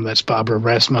gmail.com. That's Barbara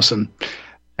Rasmussen.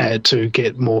 to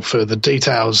get more further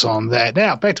details on that.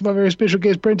 Now, back to my very special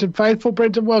guest, Brenton Faithful.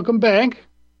 Brenton, welcome back.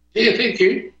 Yeah, thank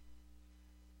you.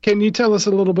 Can you tell us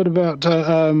a little bit about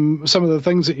some of the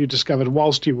things that you discovered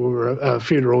whilst you were a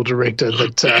funeral director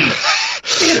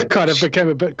that kind of became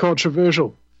a bit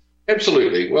controversial?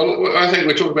 Absolutely. Well, I think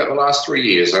we're talking about the last 3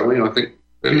 years, are we? I think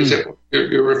is that what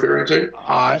you're referring to?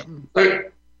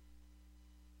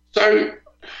 So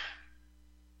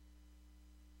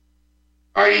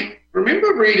I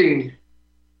remember reading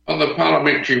on the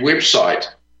parliamentary website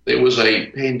there was a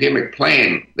pandemic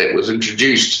plan that was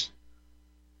introduced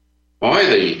by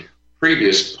the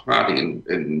previous party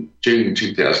in June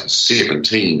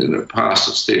 2017, and it passed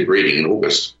its third reading in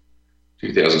August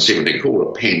 2017,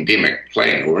 called a pandemic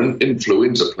plan or an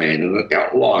influenza plan, and it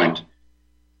outlined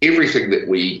everything that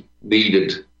we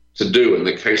needed to do in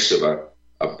the case of a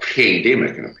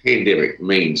pandemic. And a pandemic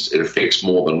means it affects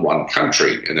more than one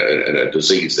country, and a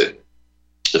disease that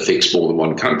affects more than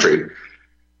one country.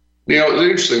 Now, the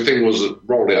interesting thing was it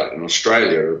rolled out in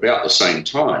Australia at about the same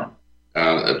time.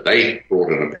 They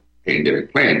brought in a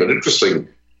pandemic plan. But interesting,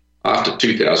 after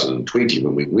 2020,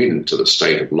 when we went into the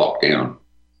state of lockdown,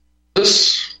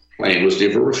 this plan was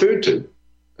never referred to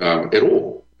at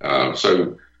all.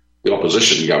 So the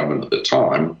opposition government at the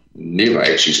time never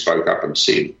actually spoke up and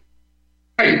said,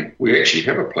 hey, we actually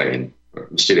have a plan. But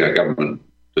instead, our government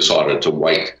decided to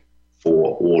wait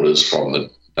for orders from the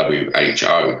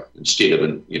WHO instead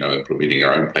of implementing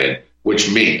our own plan,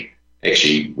 which meant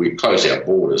actually we closed our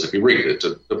borders. If you read it,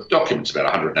 the document's about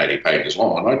 180 pages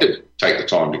long, and I did take the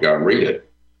time to go and read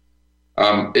it.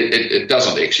 It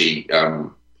doesn't actually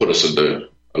put us into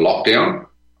a lockdown.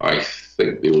 I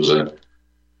think there was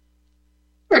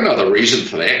another reason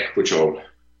for that, which I'll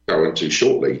go into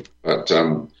shortly. But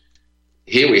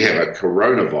here we have a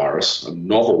coronavirus, a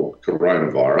novel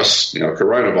coronavirus.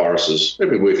 Coronaviruses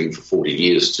have been working for 40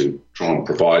 years to try and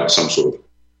provide some sort of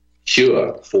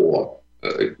cure for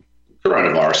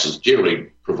coronaviruses. Generally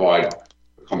provide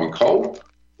a common cold,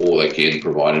 or they can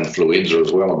provide influenza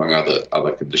as well, among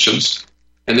other conditions.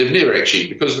 And they've never actually,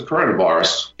 because the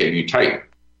coronavirus can mutate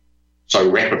so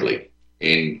rapidly,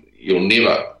 and you'll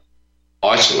never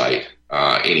isolate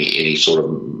any sort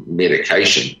of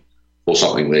medication for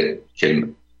something that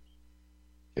can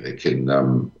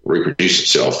reproduce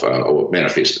itself or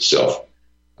manifest itself.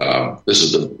 This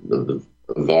is the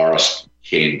virus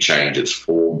can change its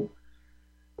form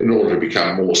in order to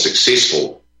become more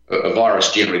successful. A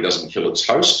virus generally doesn't kill its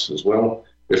host as well.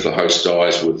 If the host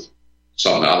dies with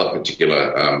some other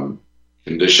particular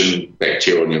condition,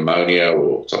 bacterial pneumonia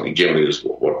or something, generally is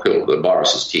what kills. The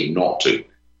viruses tend not to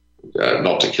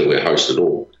kill their host at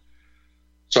all.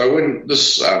 So when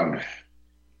this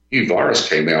new virus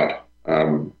came out,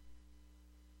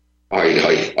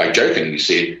 I jokingly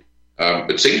said,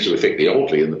 it seems to affect the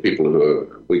elderly and the people who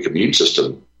have a weak immune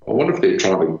system. I wonder if they're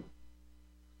trying to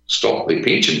stop their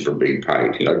pension from being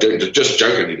paid, just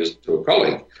jokingly to a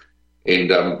colleague.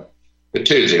 And it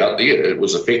turns out it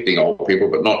was affecting old people,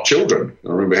 but not children. I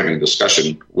remember having a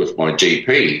discussion with my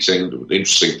GP saying the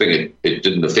interesting thing, it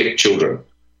didn't affect children.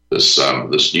 This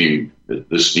new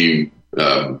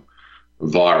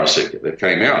virus that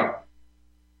came out,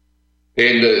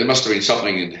 and there must have been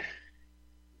something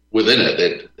within it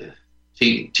that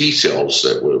T cells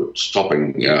that were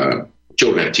stopping.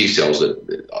 Children have T cells that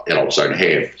adults don't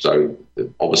have, so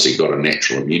they've obviously got a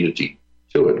natural immunity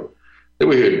to it. Then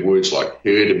we heard words like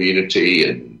herd immunity,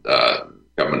 and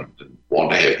government didn't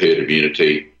want to have herd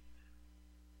immunity.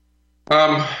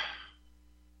 Then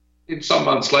some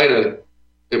months later,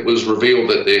 it was revealed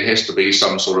that there has to be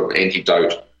some sort of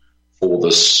antidote for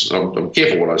this. I'm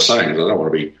careful what I'm saying because I don't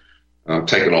want to be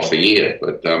taken off the air,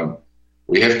 but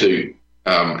we have to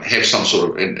have some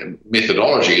sort of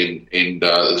methodology. And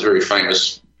there's a very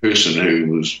famous person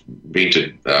who was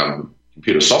invented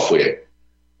computer software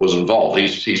was involved.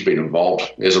 He's been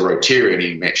involved as a Rotarian.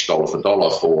 He matched dollar for dollar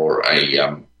for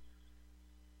a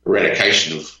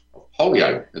eradication of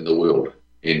polio in the world.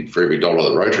 And for every dollar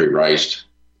that Rotary raised,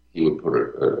 he would put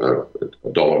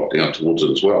a dollar down towards it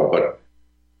as well. But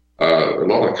a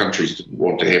lot of countries didn't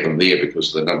want to have him there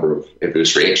because of the number of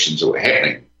adverse reactions that were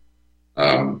happening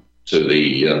to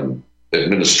the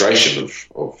administration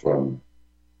of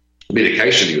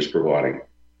medication he was providing.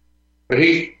 But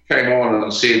he came on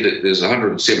and said that there's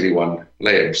 171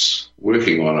 labs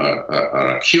working on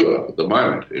a cure at the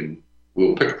moment, and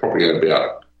we'll pick probably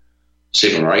about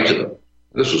 7 or 8 of them.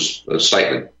 This was a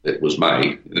statement that was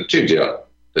made, and it turns out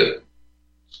that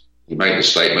he made the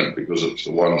statement because it's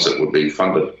the ones that would be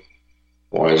funded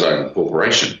by his own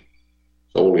corporation.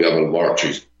 So all the other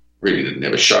laboratories really didn't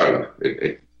have a show.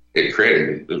 It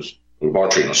created, there was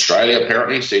laboratory in Australia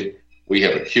apparently said, we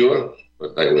have a cure,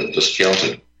 but they were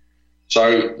discounted.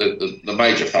 So the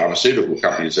major pharmaceutical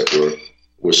companies that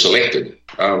were selected,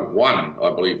 one,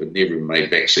 I believe, had never made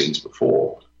vaccines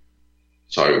before.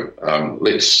 So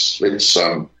let's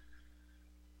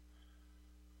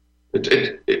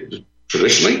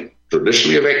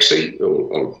traditionally a vaccine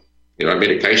or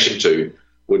medication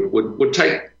would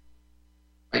take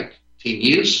 10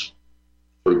 years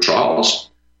through trials.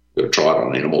 We've got to try it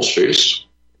on animals first,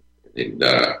 and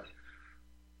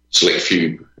select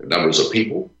few numbers of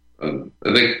people, and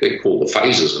they're called the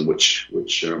phases in which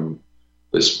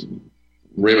this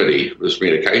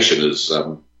medication is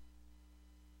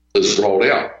rolled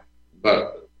out.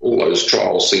 But all those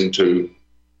trials seem to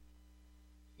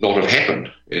not have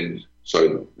happened, and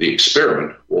so the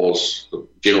experiment was the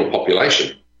general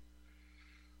population.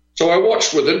 So I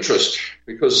watched with interest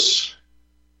because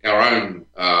our own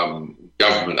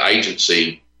government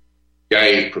agency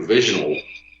gave provisional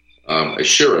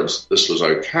assurance this was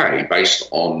okay based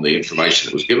on the information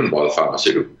that was given by the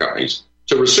pharmaceutical companies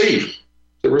to receive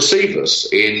this.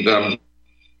 And there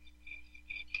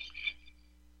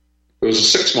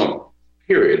was a 6-month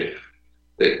period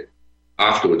that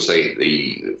afterwards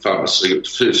the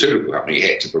pharmaceutical company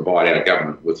had to provide our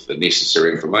government with the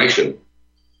necessary information.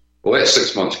 Well, that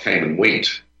 6 months came and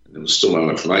went, and there was still no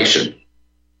information.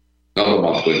 Another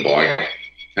month went by,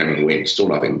 came and went, still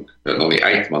nothing. And on the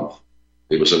 8th month,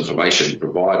 there was information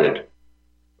provided,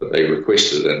 but they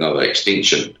requested another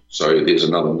extension. So there's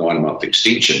another 9-month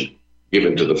extension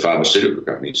given to the pharmaceutical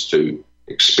companies to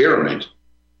experiment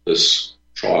this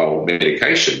trial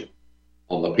medication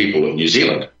on the people of New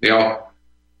Zealand. Now,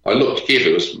 I looked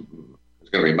carefully, it was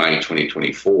going to be May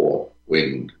 2024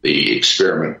 when the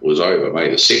experiment was over, May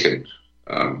the 2nd,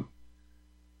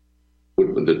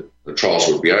 the trials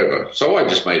would be over. So I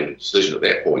just made a decision at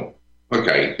that point.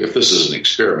 Okay, if this is an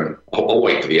experiment, I'll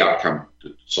wait for the outcome to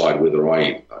decide whether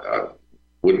I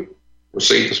would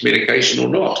receive this medication or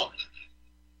not.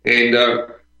 And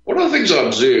one of the things I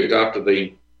observed after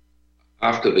the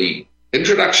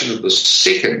introduction of the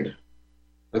second,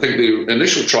 I think the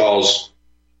initial trials,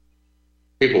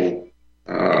 people,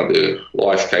 their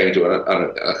life came to an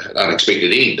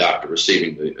unexpected end after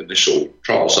receiving the initial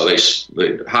trial. So they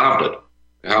halved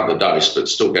the dose, but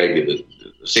still gave you the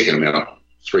second amount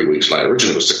 3 weeks later.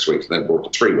 Originally it was 6 weeks, and then brought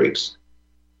it to 3 weeks.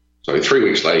 So 3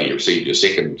 weeks later, you received your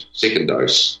second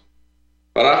dose.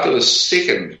 But after the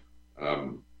second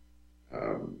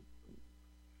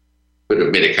bit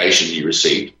of medication you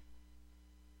received,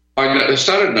 I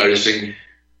started noticing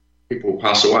people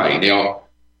pass away. Now,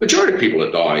 the majority of people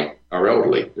that die are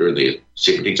elderly. They're in their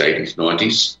 70s, 80s,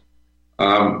 90s.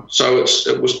 So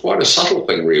it was quite a subtle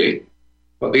thing, really.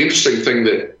 But the interesting thing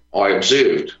that I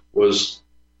observed was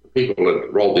the people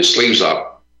that rolled their sleeves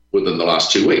up within the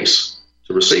last 2 weeks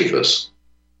to receive this.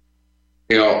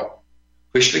 Now,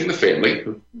 questioning the family,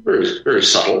 very, very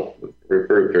subtle.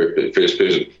 Very first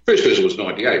person was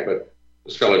 98, but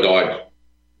this fellow died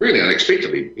really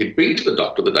unexpectedly. He'd been to the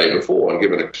doctor the day before and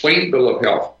given a clean bill of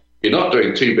health. You're not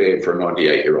doing too bad for a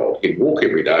 98-year-old. He'd walk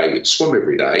every day, he'd swim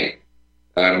every day,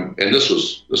 and this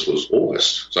was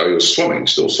August, so he was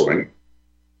still swimming,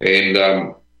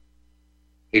 and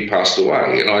he passed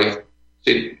away. And I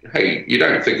said, "Hey, you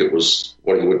don't think it was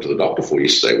what he went to the doctor for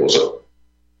yesterday, was it?"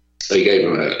 They gave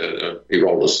him he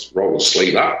rolled his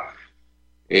sleeve up,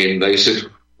 and they said,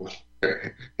 well,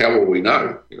 "How will we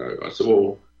know?" I said,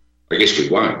 "Well, I guess we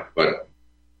won't, but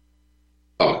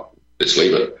let's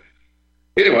leave it."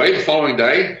 Anyway, the following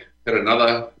day, had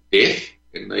another death,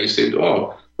 and they said,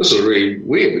 "Oh, this is really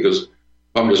weird because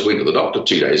Mum just went to the doctor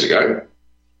 2 days ago."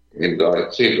 And I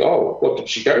said, "Oh, what did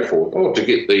she go for?" "Oh, to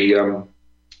get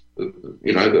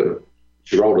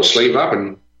she rolled her sleeve up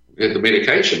and had the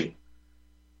medication."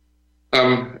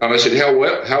 And I said,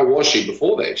 how was she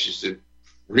before that?" She said,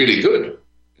 "Really good."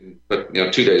 But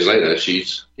 2 days later,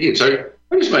 she's dead. So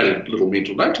I just made a little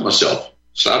mental note to myself,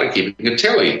 started keeping a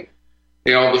tally.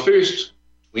 Now, the first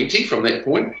 20 from that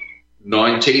point,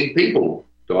 19 people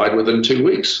died within 2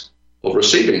 weeks of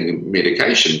receiving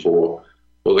medication for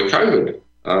the COVID.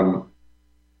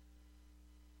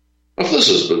 This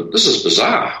is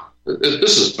bizarre.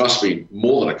 This must be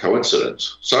more than a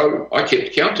coincidence. So I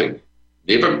kept counting.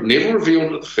 Never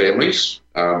revealed to the families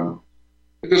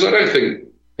because I don't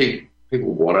think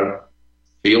people want to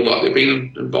feel like they've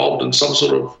been involved in some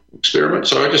sort of experiment.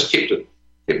 So I just kept it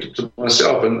to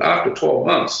myself. And after 12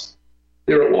 months,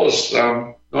 there it was,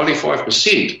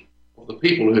 95% of the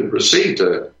people who had received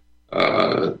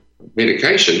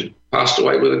medication passed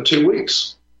away within 2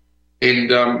 weeks.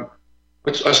 And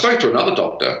I spoke to another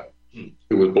doctor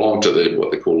who belonged to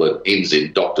what they call the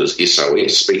NZ Doctors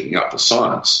SOS, speaking up for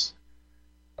science,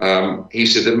 he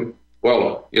said to them,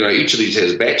 well, each of these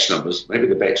has batch numbers. Maybe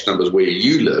the batch numbers where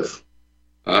you live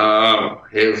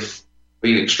have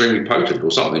been extremely potent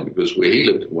or something, because where he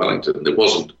lived in Wellington,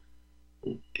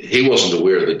 he wasn't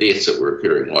aware of the deaths that were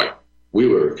occurring like we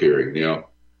were occurring. Now,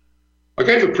 I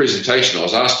gave a presentation. I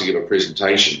was asked to give a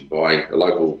presentation by a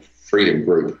local freedom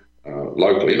group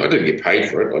locally. I didn't get paid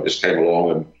for it. I just came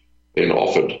along and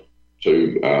offered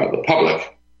to the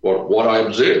public what I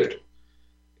observed.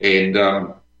 And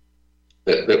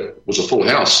that was a full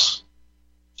house.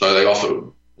 So they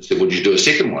said, would you do a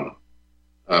second one?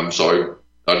 So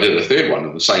I did a third one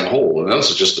in the same hall, and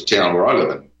this is just the town where I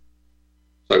live in.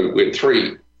 So we had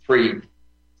three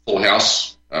full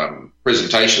house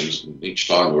presentations, and each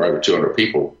time there were over 200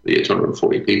 people,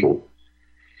 240 people.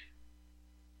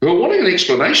 They were wanting an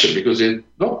explanation because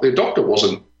their doctor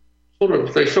wasn't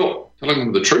they felt telling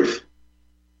them the truth.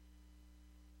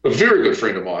 A very good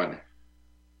friend of mine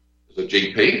is a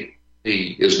GP.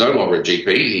 He is no longer a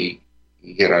GP.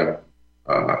 He had a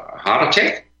heart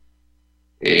attack,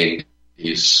 and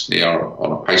he's now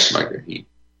on a pacemaker. He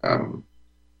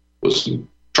was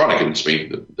trying to convince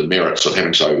me the merits of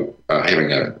having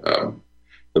the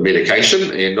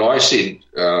medication, and I said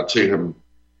to him,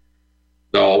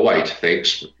 "No, I'll wait,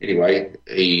 thanks." Anyway,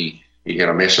 he had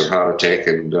a massive heart attack,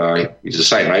 and he's the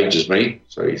same age as me,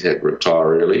 so he's had to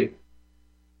retire early.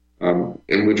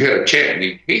 And we've had a chat,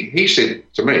 and he said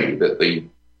to me that the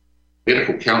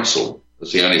medical council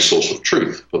is the only source of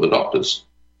truth for the doctors.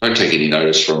 Don't take any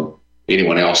notice from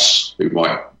anyone else who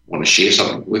might want to share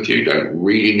something with you. Don't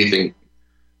read anything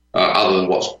other than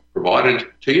what's provided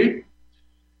to you.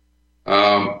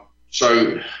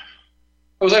 So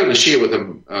I was able to share with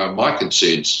him my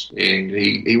concerns, and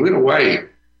he went away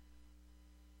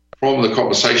from the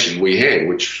conversation we had,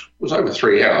 which was over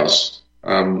 3 hours,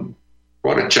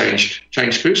 quite a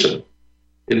changed person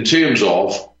in terms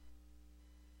of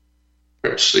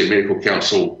perhaps the medical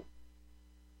council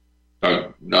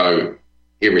don't know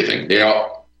everything.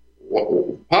 Now,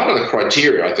 part of the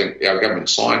criteria I think our government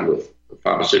signed with the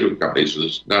pharmaceutical companies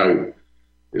was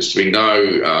there's to be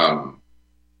no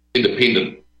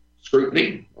independent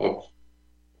scrutiny of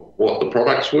what the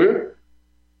products were.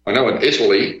 I know in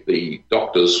Italy the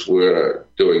doctors were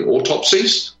doing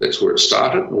autopsies. That's where it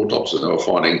started. Autopsies, they were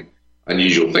finding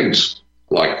unusual things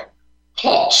like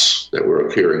clots that were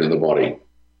occurring in the body,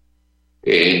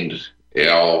 and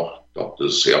our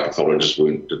doctors, our pathologists,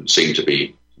 didn't seem to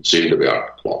be concerned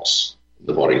about clots in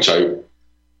the body. So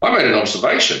I made an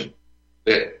observation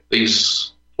that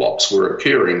these clots were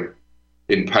occurring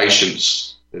in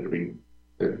patients that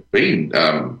had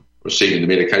been receiving the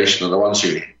medication, and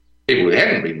the people who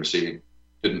hadn't been receiving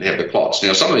didn't have the clots.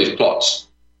 Now, some of these clots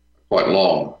are quite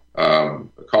long.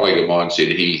 A colleague of mine said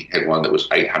he had one that was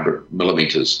 800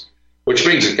 millimetres, which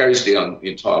means it goes down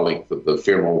the entire length of the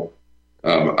femoral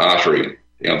artery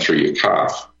down through your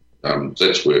calf.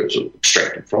 That's where it's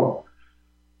extracted from.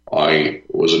 I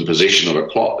was in possession of a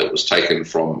clot that was taken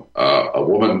from a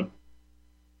woman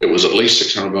that was at least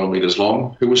 600 millimetres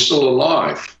long, who was still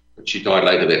alive, but she died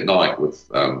later that night with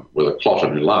a clot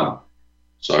in her lung.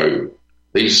 So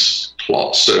these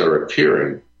clots that are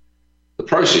occurring, the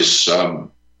process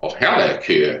of how they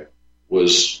occur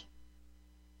was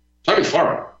totally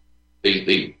foreign.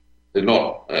 They're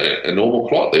not a normal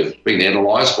clot. They've been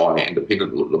analysed by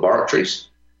independent laboratories,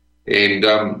 and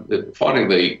they're finding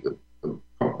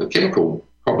the chemical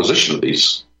composition of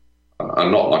these are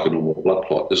not like a normal blood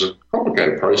clot. There's a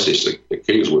complicated process that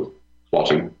occurs with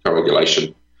clotting,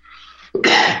 coagulation,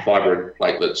 fibrin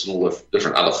platelets, and all the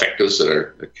different other factors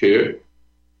that occur,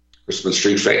 Christmas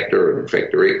tree factor and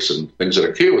factor X and things that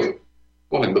occur with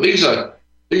clotting. But these are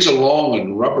long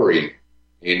and rubbery,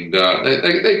 and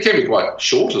they can be quite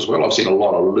short as well. I've seen a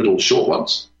lot of little short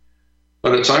ones,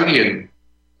 but it's only in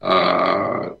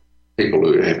people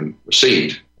who haven't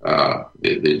received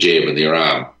the jab in their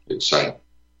arm, let's say.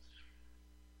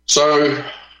 So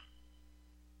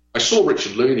I saw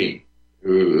Richard Looney,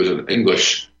 who is an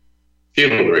English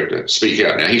funeral director, speak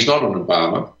out. Now, he's not an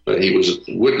embalmer, but he was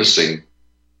witnessing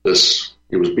this.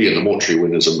 He was being the mortuary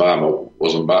when his embalmer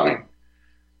was embalming.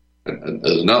 And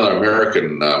there's another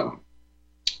American,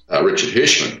 Richard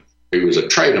Hirschman, who was a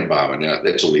trade embalmer. Now,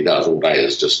 that's all he does all day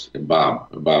is just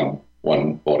embalm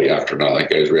one body after another. He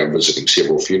goes around visiting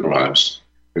several funeral homes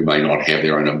who may not have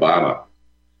their own embalmer.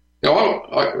 Now,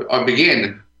 I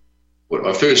began, when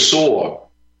I first saw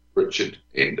Richard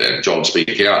and John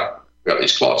speak out about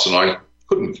these clots, and I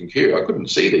couldn't concur. I couldn't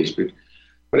see these.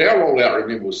 But our rollout,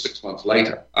 remember, was 6 months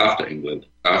later, after England,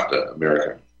 after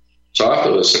America. So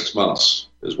after the 6 months,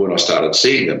 is when I started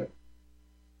seeing them.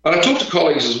 And I talked to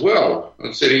colleagues as well.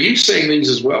 I said, are you seeing these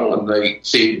as well? And they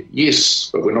said,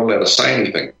 yes, but we're not allowed to say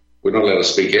anything. We're not allowed to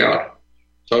speak out.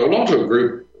 So I belong to a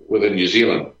group within New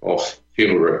Zealand of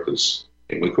funeral directors,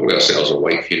 and we call ourselves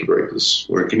awake funeral directors.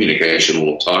 We're in communication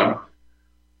all the time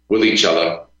with each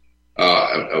other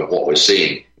of what we're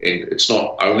seeing. And it's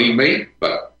not only me,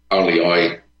 but only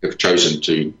I have chosen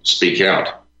to speak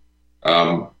out.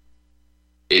 I've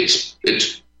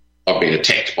been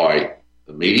attacked by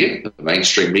the media, the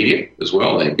mainstream media as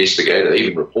well. The investigator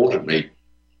even reported me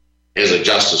as a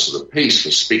justice of the peace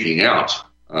for speaking out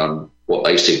what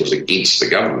they said was against the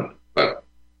government. But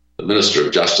the Minister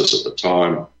of Justice at the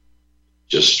time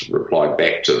just replied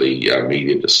back to the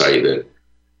media to say that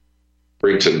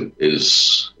Brenton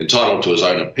is entitled to his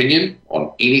own opinion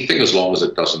on anything as long as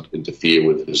it doesn't interfere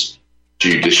with his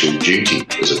judicial duty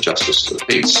as a justice of the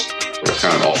peace. So I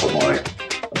can't offer my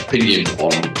opinion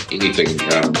on anything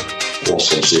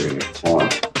whilst I'm serving time.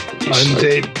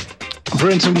 Indeed.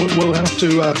 Brenton, we'll have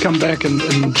to come back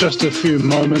in just a few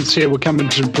moments here. We're coming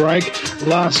to break.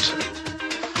 Last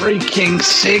freaking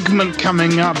segment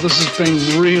coming up. This has been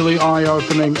really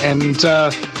eye-opening and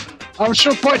I'm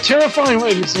sure quite terrifying,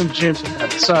 ladies and gentlemen.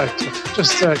 So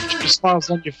just keep your smiles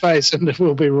on your face and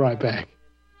we'll be right back.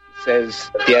 Says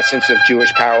the essence of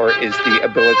Jewish power is the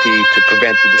ability to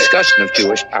prevent the discussion of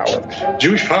Jewish power.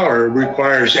 Jewish power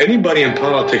requires anybody in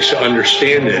politics to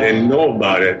understand it and know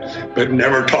about it, but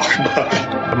never talk about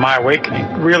it. My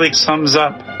Awakening really sums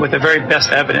up with the very best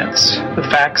evidence the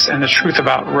facts and the truth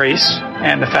about race,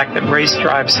 and the fact that race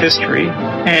drives history,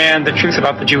 and the truth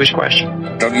about the Jewish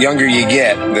question. The younger you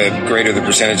get, the greater the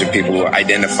percentage of people who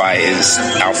identify as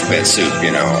alphabet soup,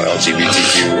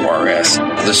 LGBTQ, RS.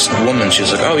 This woman,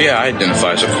 she's like, oh yeah, I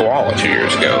identify as a koala 2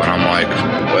 years ago. And I'm like,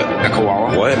 what? A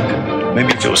koala? What?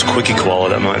 Maybe if it was Quickie Koala,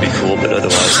 that might be cool, but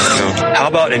otherwise, no. How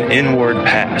about an inward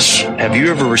pass? Have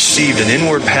you ever received an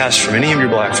inward pass from any of your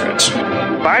black friends?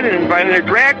 Biden invited a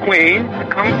drag queen to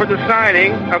come for the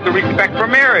signing of the Respect for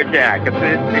Marriage Act. It's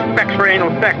the Respect for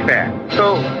Anal Sex Act.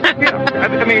 So,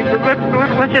 I mean,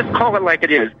 let's just call it like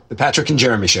it is. The Patrick and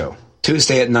Jeremy Show,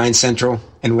 Tuesday at 9 Central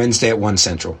and Wednesday at 1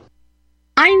 Central.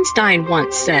 Einstein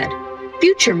once said,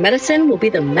 future medicine will be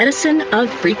the medicine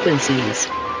of frequencies.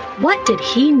 What did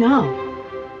he know?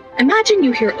 Imagine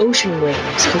you hear ocean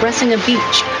waves caressing a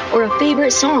beach, or a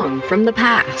favorite song from the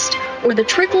past, or the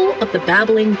trickle of the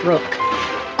babbling brook.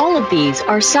 All of these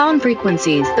are sound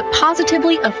frequencies that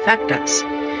positively affect us.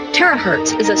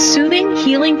 Terahertz is a soothing,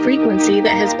 healing frequency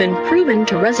that has been proven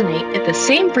to resonate at the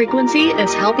same frequency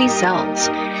as healthy cells.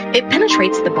 It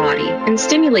penetrates the body and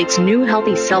stimulates new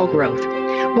healthy cell growth.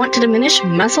 Want to diminish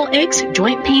muscle aches,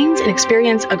 joint pains, and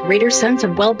experience a greater sense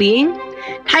of well-being?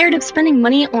 Tired of spending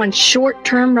money on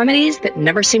short-term remedies that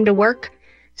never seem to work?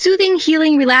 Soothing,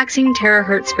 healing, relaxing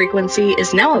terahertz frequency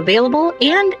is now available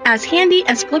and as handy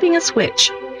as flipping a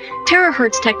switch.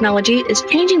 Terahertz technology is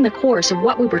changing the course of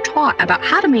what we were taught about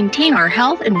how to maintain our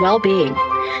health and well-being.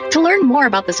 To learn more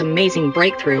about this amazing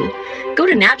breakthrough, go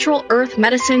to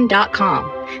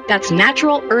naturalearthmedicine.com. That's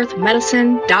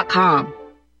naturalearthmedicine.com.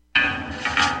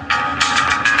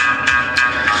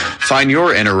 Find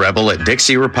your inner rebel at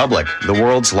Dixie Republic, the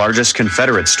world's largest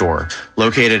Confederate store,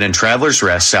 located in Travelers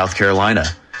Rest, South Carolina.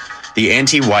 The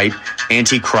anti-white,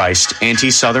 anti-Christ,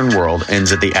 anti-Southern world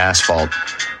ends at the asphalt.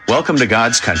 Welcome to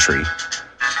God's country.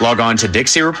 Log on to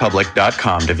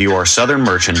DixieRepublic.com to view our Southern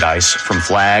merchandise, from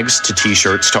flags to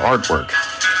t-shirts to artwork.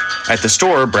 At the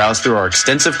store, browse through our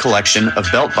extensive collection of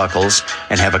belt buckles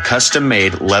and have a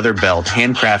custom-made leather belt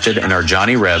handcrafted in our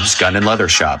Johnny Rebs Gun and Leather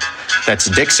Shop. That's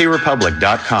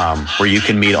DixieRepublic.com, where you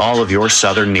can meet all of your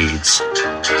Southern needs.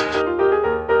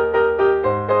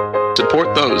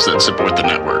 Support those that support the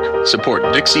network.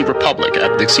 Support Dixie Republic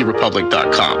at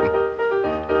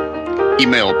DixieRepublic.com.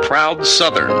 Email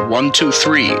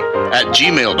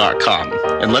ProudSouthern123@gmail.com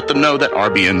and let them know that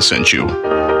RBN sent you.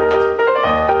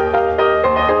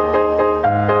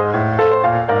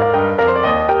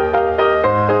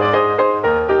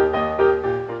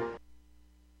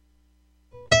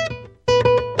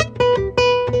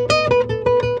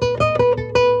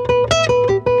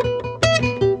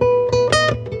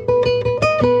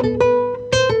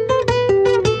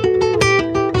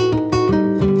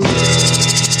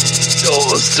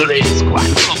 Today's squad.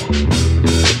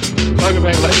 Welcome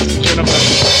back, ladies and gentlemen.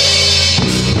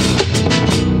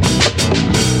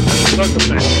 Welcome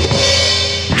back.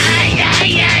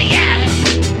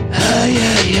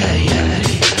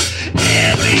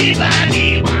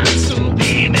 Everybody wants to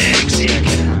be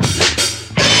Mexican.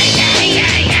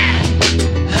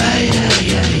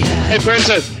 Hey,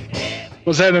 Brenton.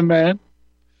 What's happening, man?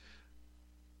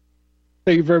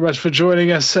 Thank you very much for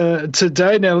joining us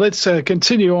today. Now, let's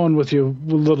continue on with your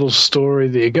little story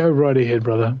there. Go right ahead,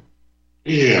 brother.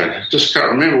 Yeah, just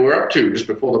can't remember what we're up to just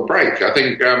before the break. I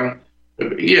think,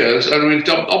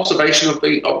 observation of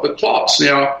the clots.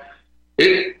 Now,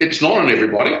 it's not on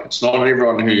everybody. It's not on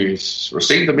everyone who's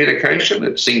received the medication.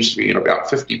 It seems to be in about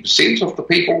 50% of the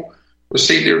people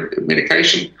receive their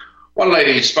medication. One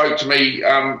lady spoke to me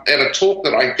at a talk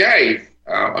that I gave.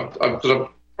 I've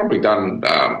probably done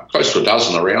close to a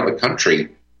dozen around the country,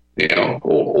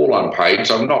 all unpaid.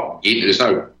 So there's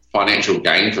no financial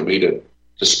gain for me to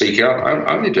speak out.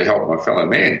 I need to help my fellow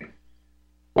man.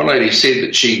 One lady said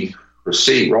that she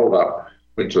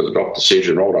went to the doctor's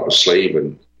surgeon, rolled up a sleeve,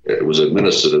 and it was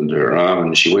administered into her arm,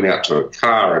 and she went out to a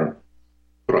car and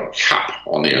put a cup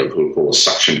on there, called a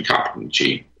suction cup, and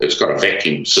it's got a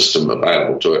vacuum system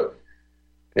available to it.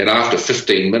 And after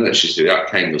 15 minutes, she said, out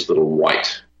came this little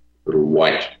white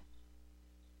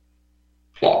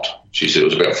clot. She said it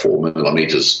was about 4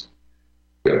 millimeters,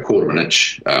 about a quarter of an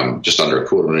inch, just under a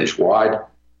quarter of an inch wide,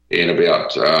 and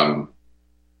about 20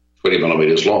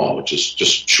 millimeters long, which is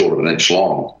just short of an inch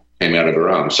long, came out of her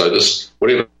arm. So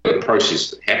whatever the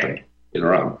process that happened in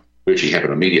her arm, virtually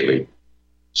happened immediately.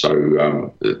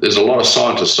 So there's a lot of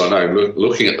scientists I know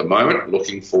looking at the moment,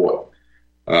 looking for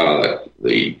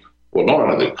not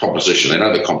only the composition, they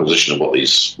know the composition of what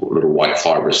these little white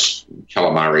fibrous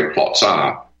calamari clots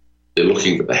are. They're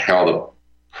looking at how the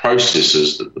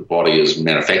processes that the body is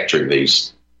manufacturing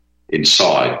these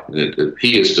inside. And it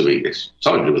appears to be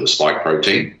something to do with the spike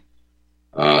protein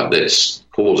that's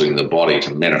causing the body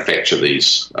to manufacture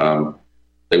these.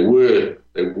 They were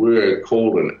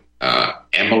called an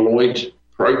amyloid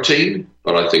protein,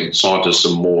 but I think scientists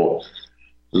are more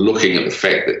looking at the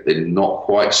fact that they're not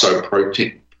quite so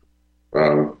protein.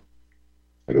 Full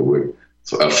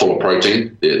of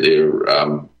protein.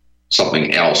 They're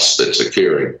something else that's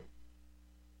occurring.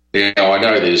 Now, I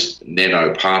know there's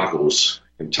nanoparticles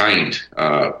contained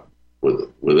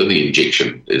within the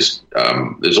injection. There's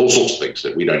all sorts of things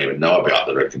that we don't even know about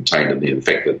that are contained in the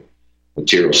infected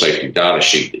material safety data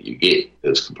sheet that you get.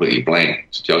 It's completely blank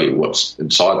to tell you what's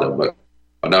inside them. But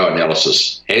I know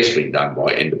analysis has been done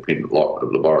by independent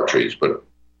laboratories, but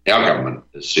our government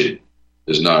has said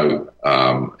there's no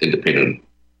independent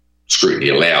scrutiny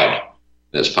allowed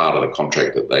as part of the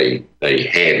contract that they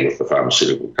had with the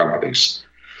pharmaceutical companies.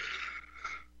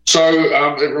 So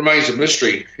it remains a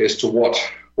mystery as to what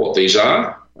these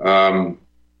are.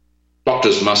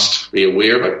 Doctors must be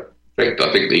aware of it. In fact,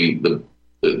 I think the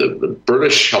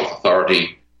British Health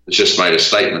Authority has just made a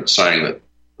statement saying that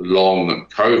long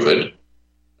COVID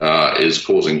is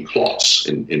causing clots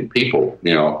in people.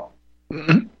 Now,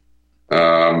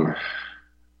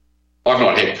 I've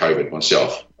not had COVID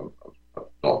myself. I've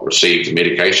not received the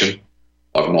medication.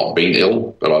 I've not been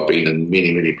ill, but I've been in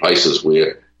many, many places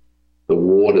where the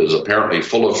ward is apparently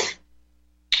full of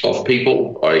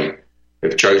people. I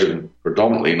have chosen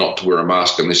predominantly not to wear a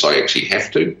mask unless I actually have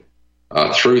to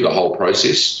through the whole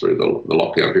process, through the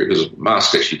lockdown period, because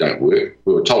masks actually don't work.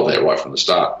 We were told that right from the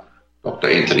start. Dr.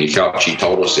 Anthony Fauci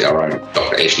told us, our own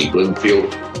Dr. Ashley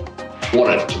Bloomfield.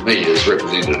 What it, to me, is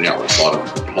represented an outward side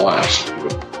of compliance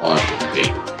with the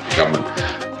government.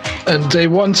 And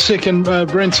 1 second,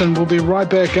 Brenton, we'll be right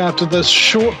back after this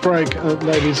short break,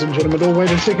 ladies and gentlemen. Oh,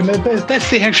 wait a second,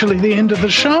 that's actually the end of the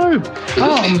show.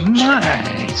 Oh,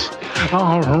 mate.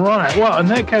 All right. Well, in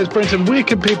that case, Brenton, where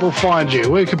can people find you?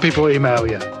 Where can people email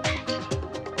you?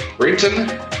 Brenton,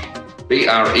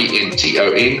 Brenton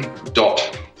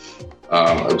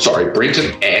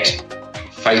Brenton at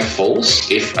faithfuls,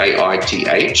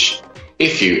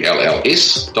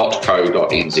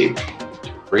 faithfuls.co.nz.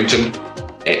 Brenton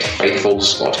at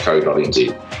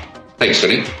faithfuls.co.nz. Thanks,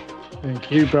 Vinny.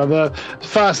 Thank you, brother.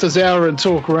 Fastest hour in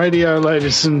talk radio,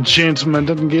 ladies and gentlemen.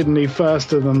 Didn't get any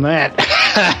faster than that.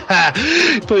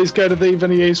 Please go to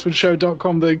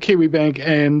thevinnyeastwoodshow.com, the Kiwi Bank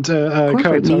and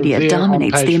corporate media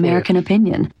dominates the American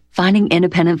opinion. Finding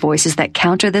independent voices that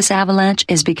counter this avalanche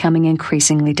is becoming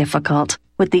increasingly difficult.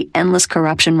 With the endless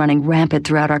corruption running rampant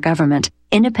throughout our government,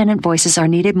 independent voices are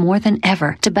needed more than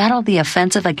ever to battle the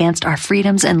offensive against our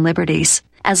freedoms and liberties.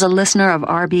 As a listener of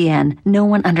RBN, no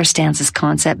one understands this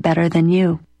concept better than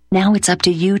you. Now it's up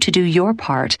to you to do your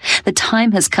part. The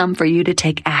time has come for you to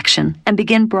take action and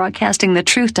begin broadcasting the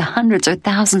truth to hundreds or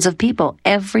thousands of people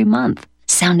every month.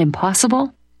 Sound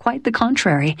impossible? Quite the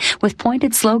contrary. With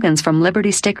pointed slogans from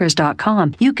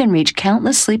LibertyStickers.com, you can reach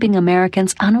countless sleeping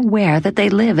Americans unaware that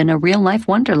they live in a real-life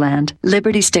wonderland.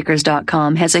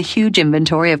 LibertyStickers.com has a huge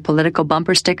inventory of political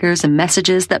bumper stickers and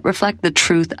messages that reflect the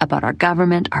truth about our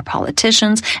government, our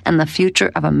politicians, and the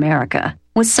future of America.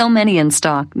 With so many in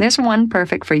stock, there's one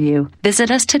perfect for you.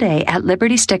 Visit us today at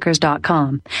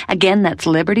LibertyStickers.com. Again, that's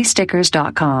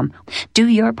LibertyStickers.com. Do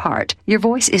your part. Your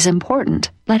voice is important.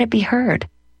 Let it be heard.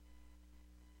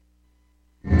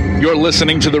 You're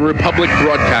listening to the Republic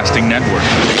Broadcasting Network.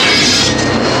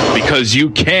 Because you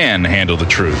can handle the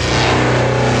truth.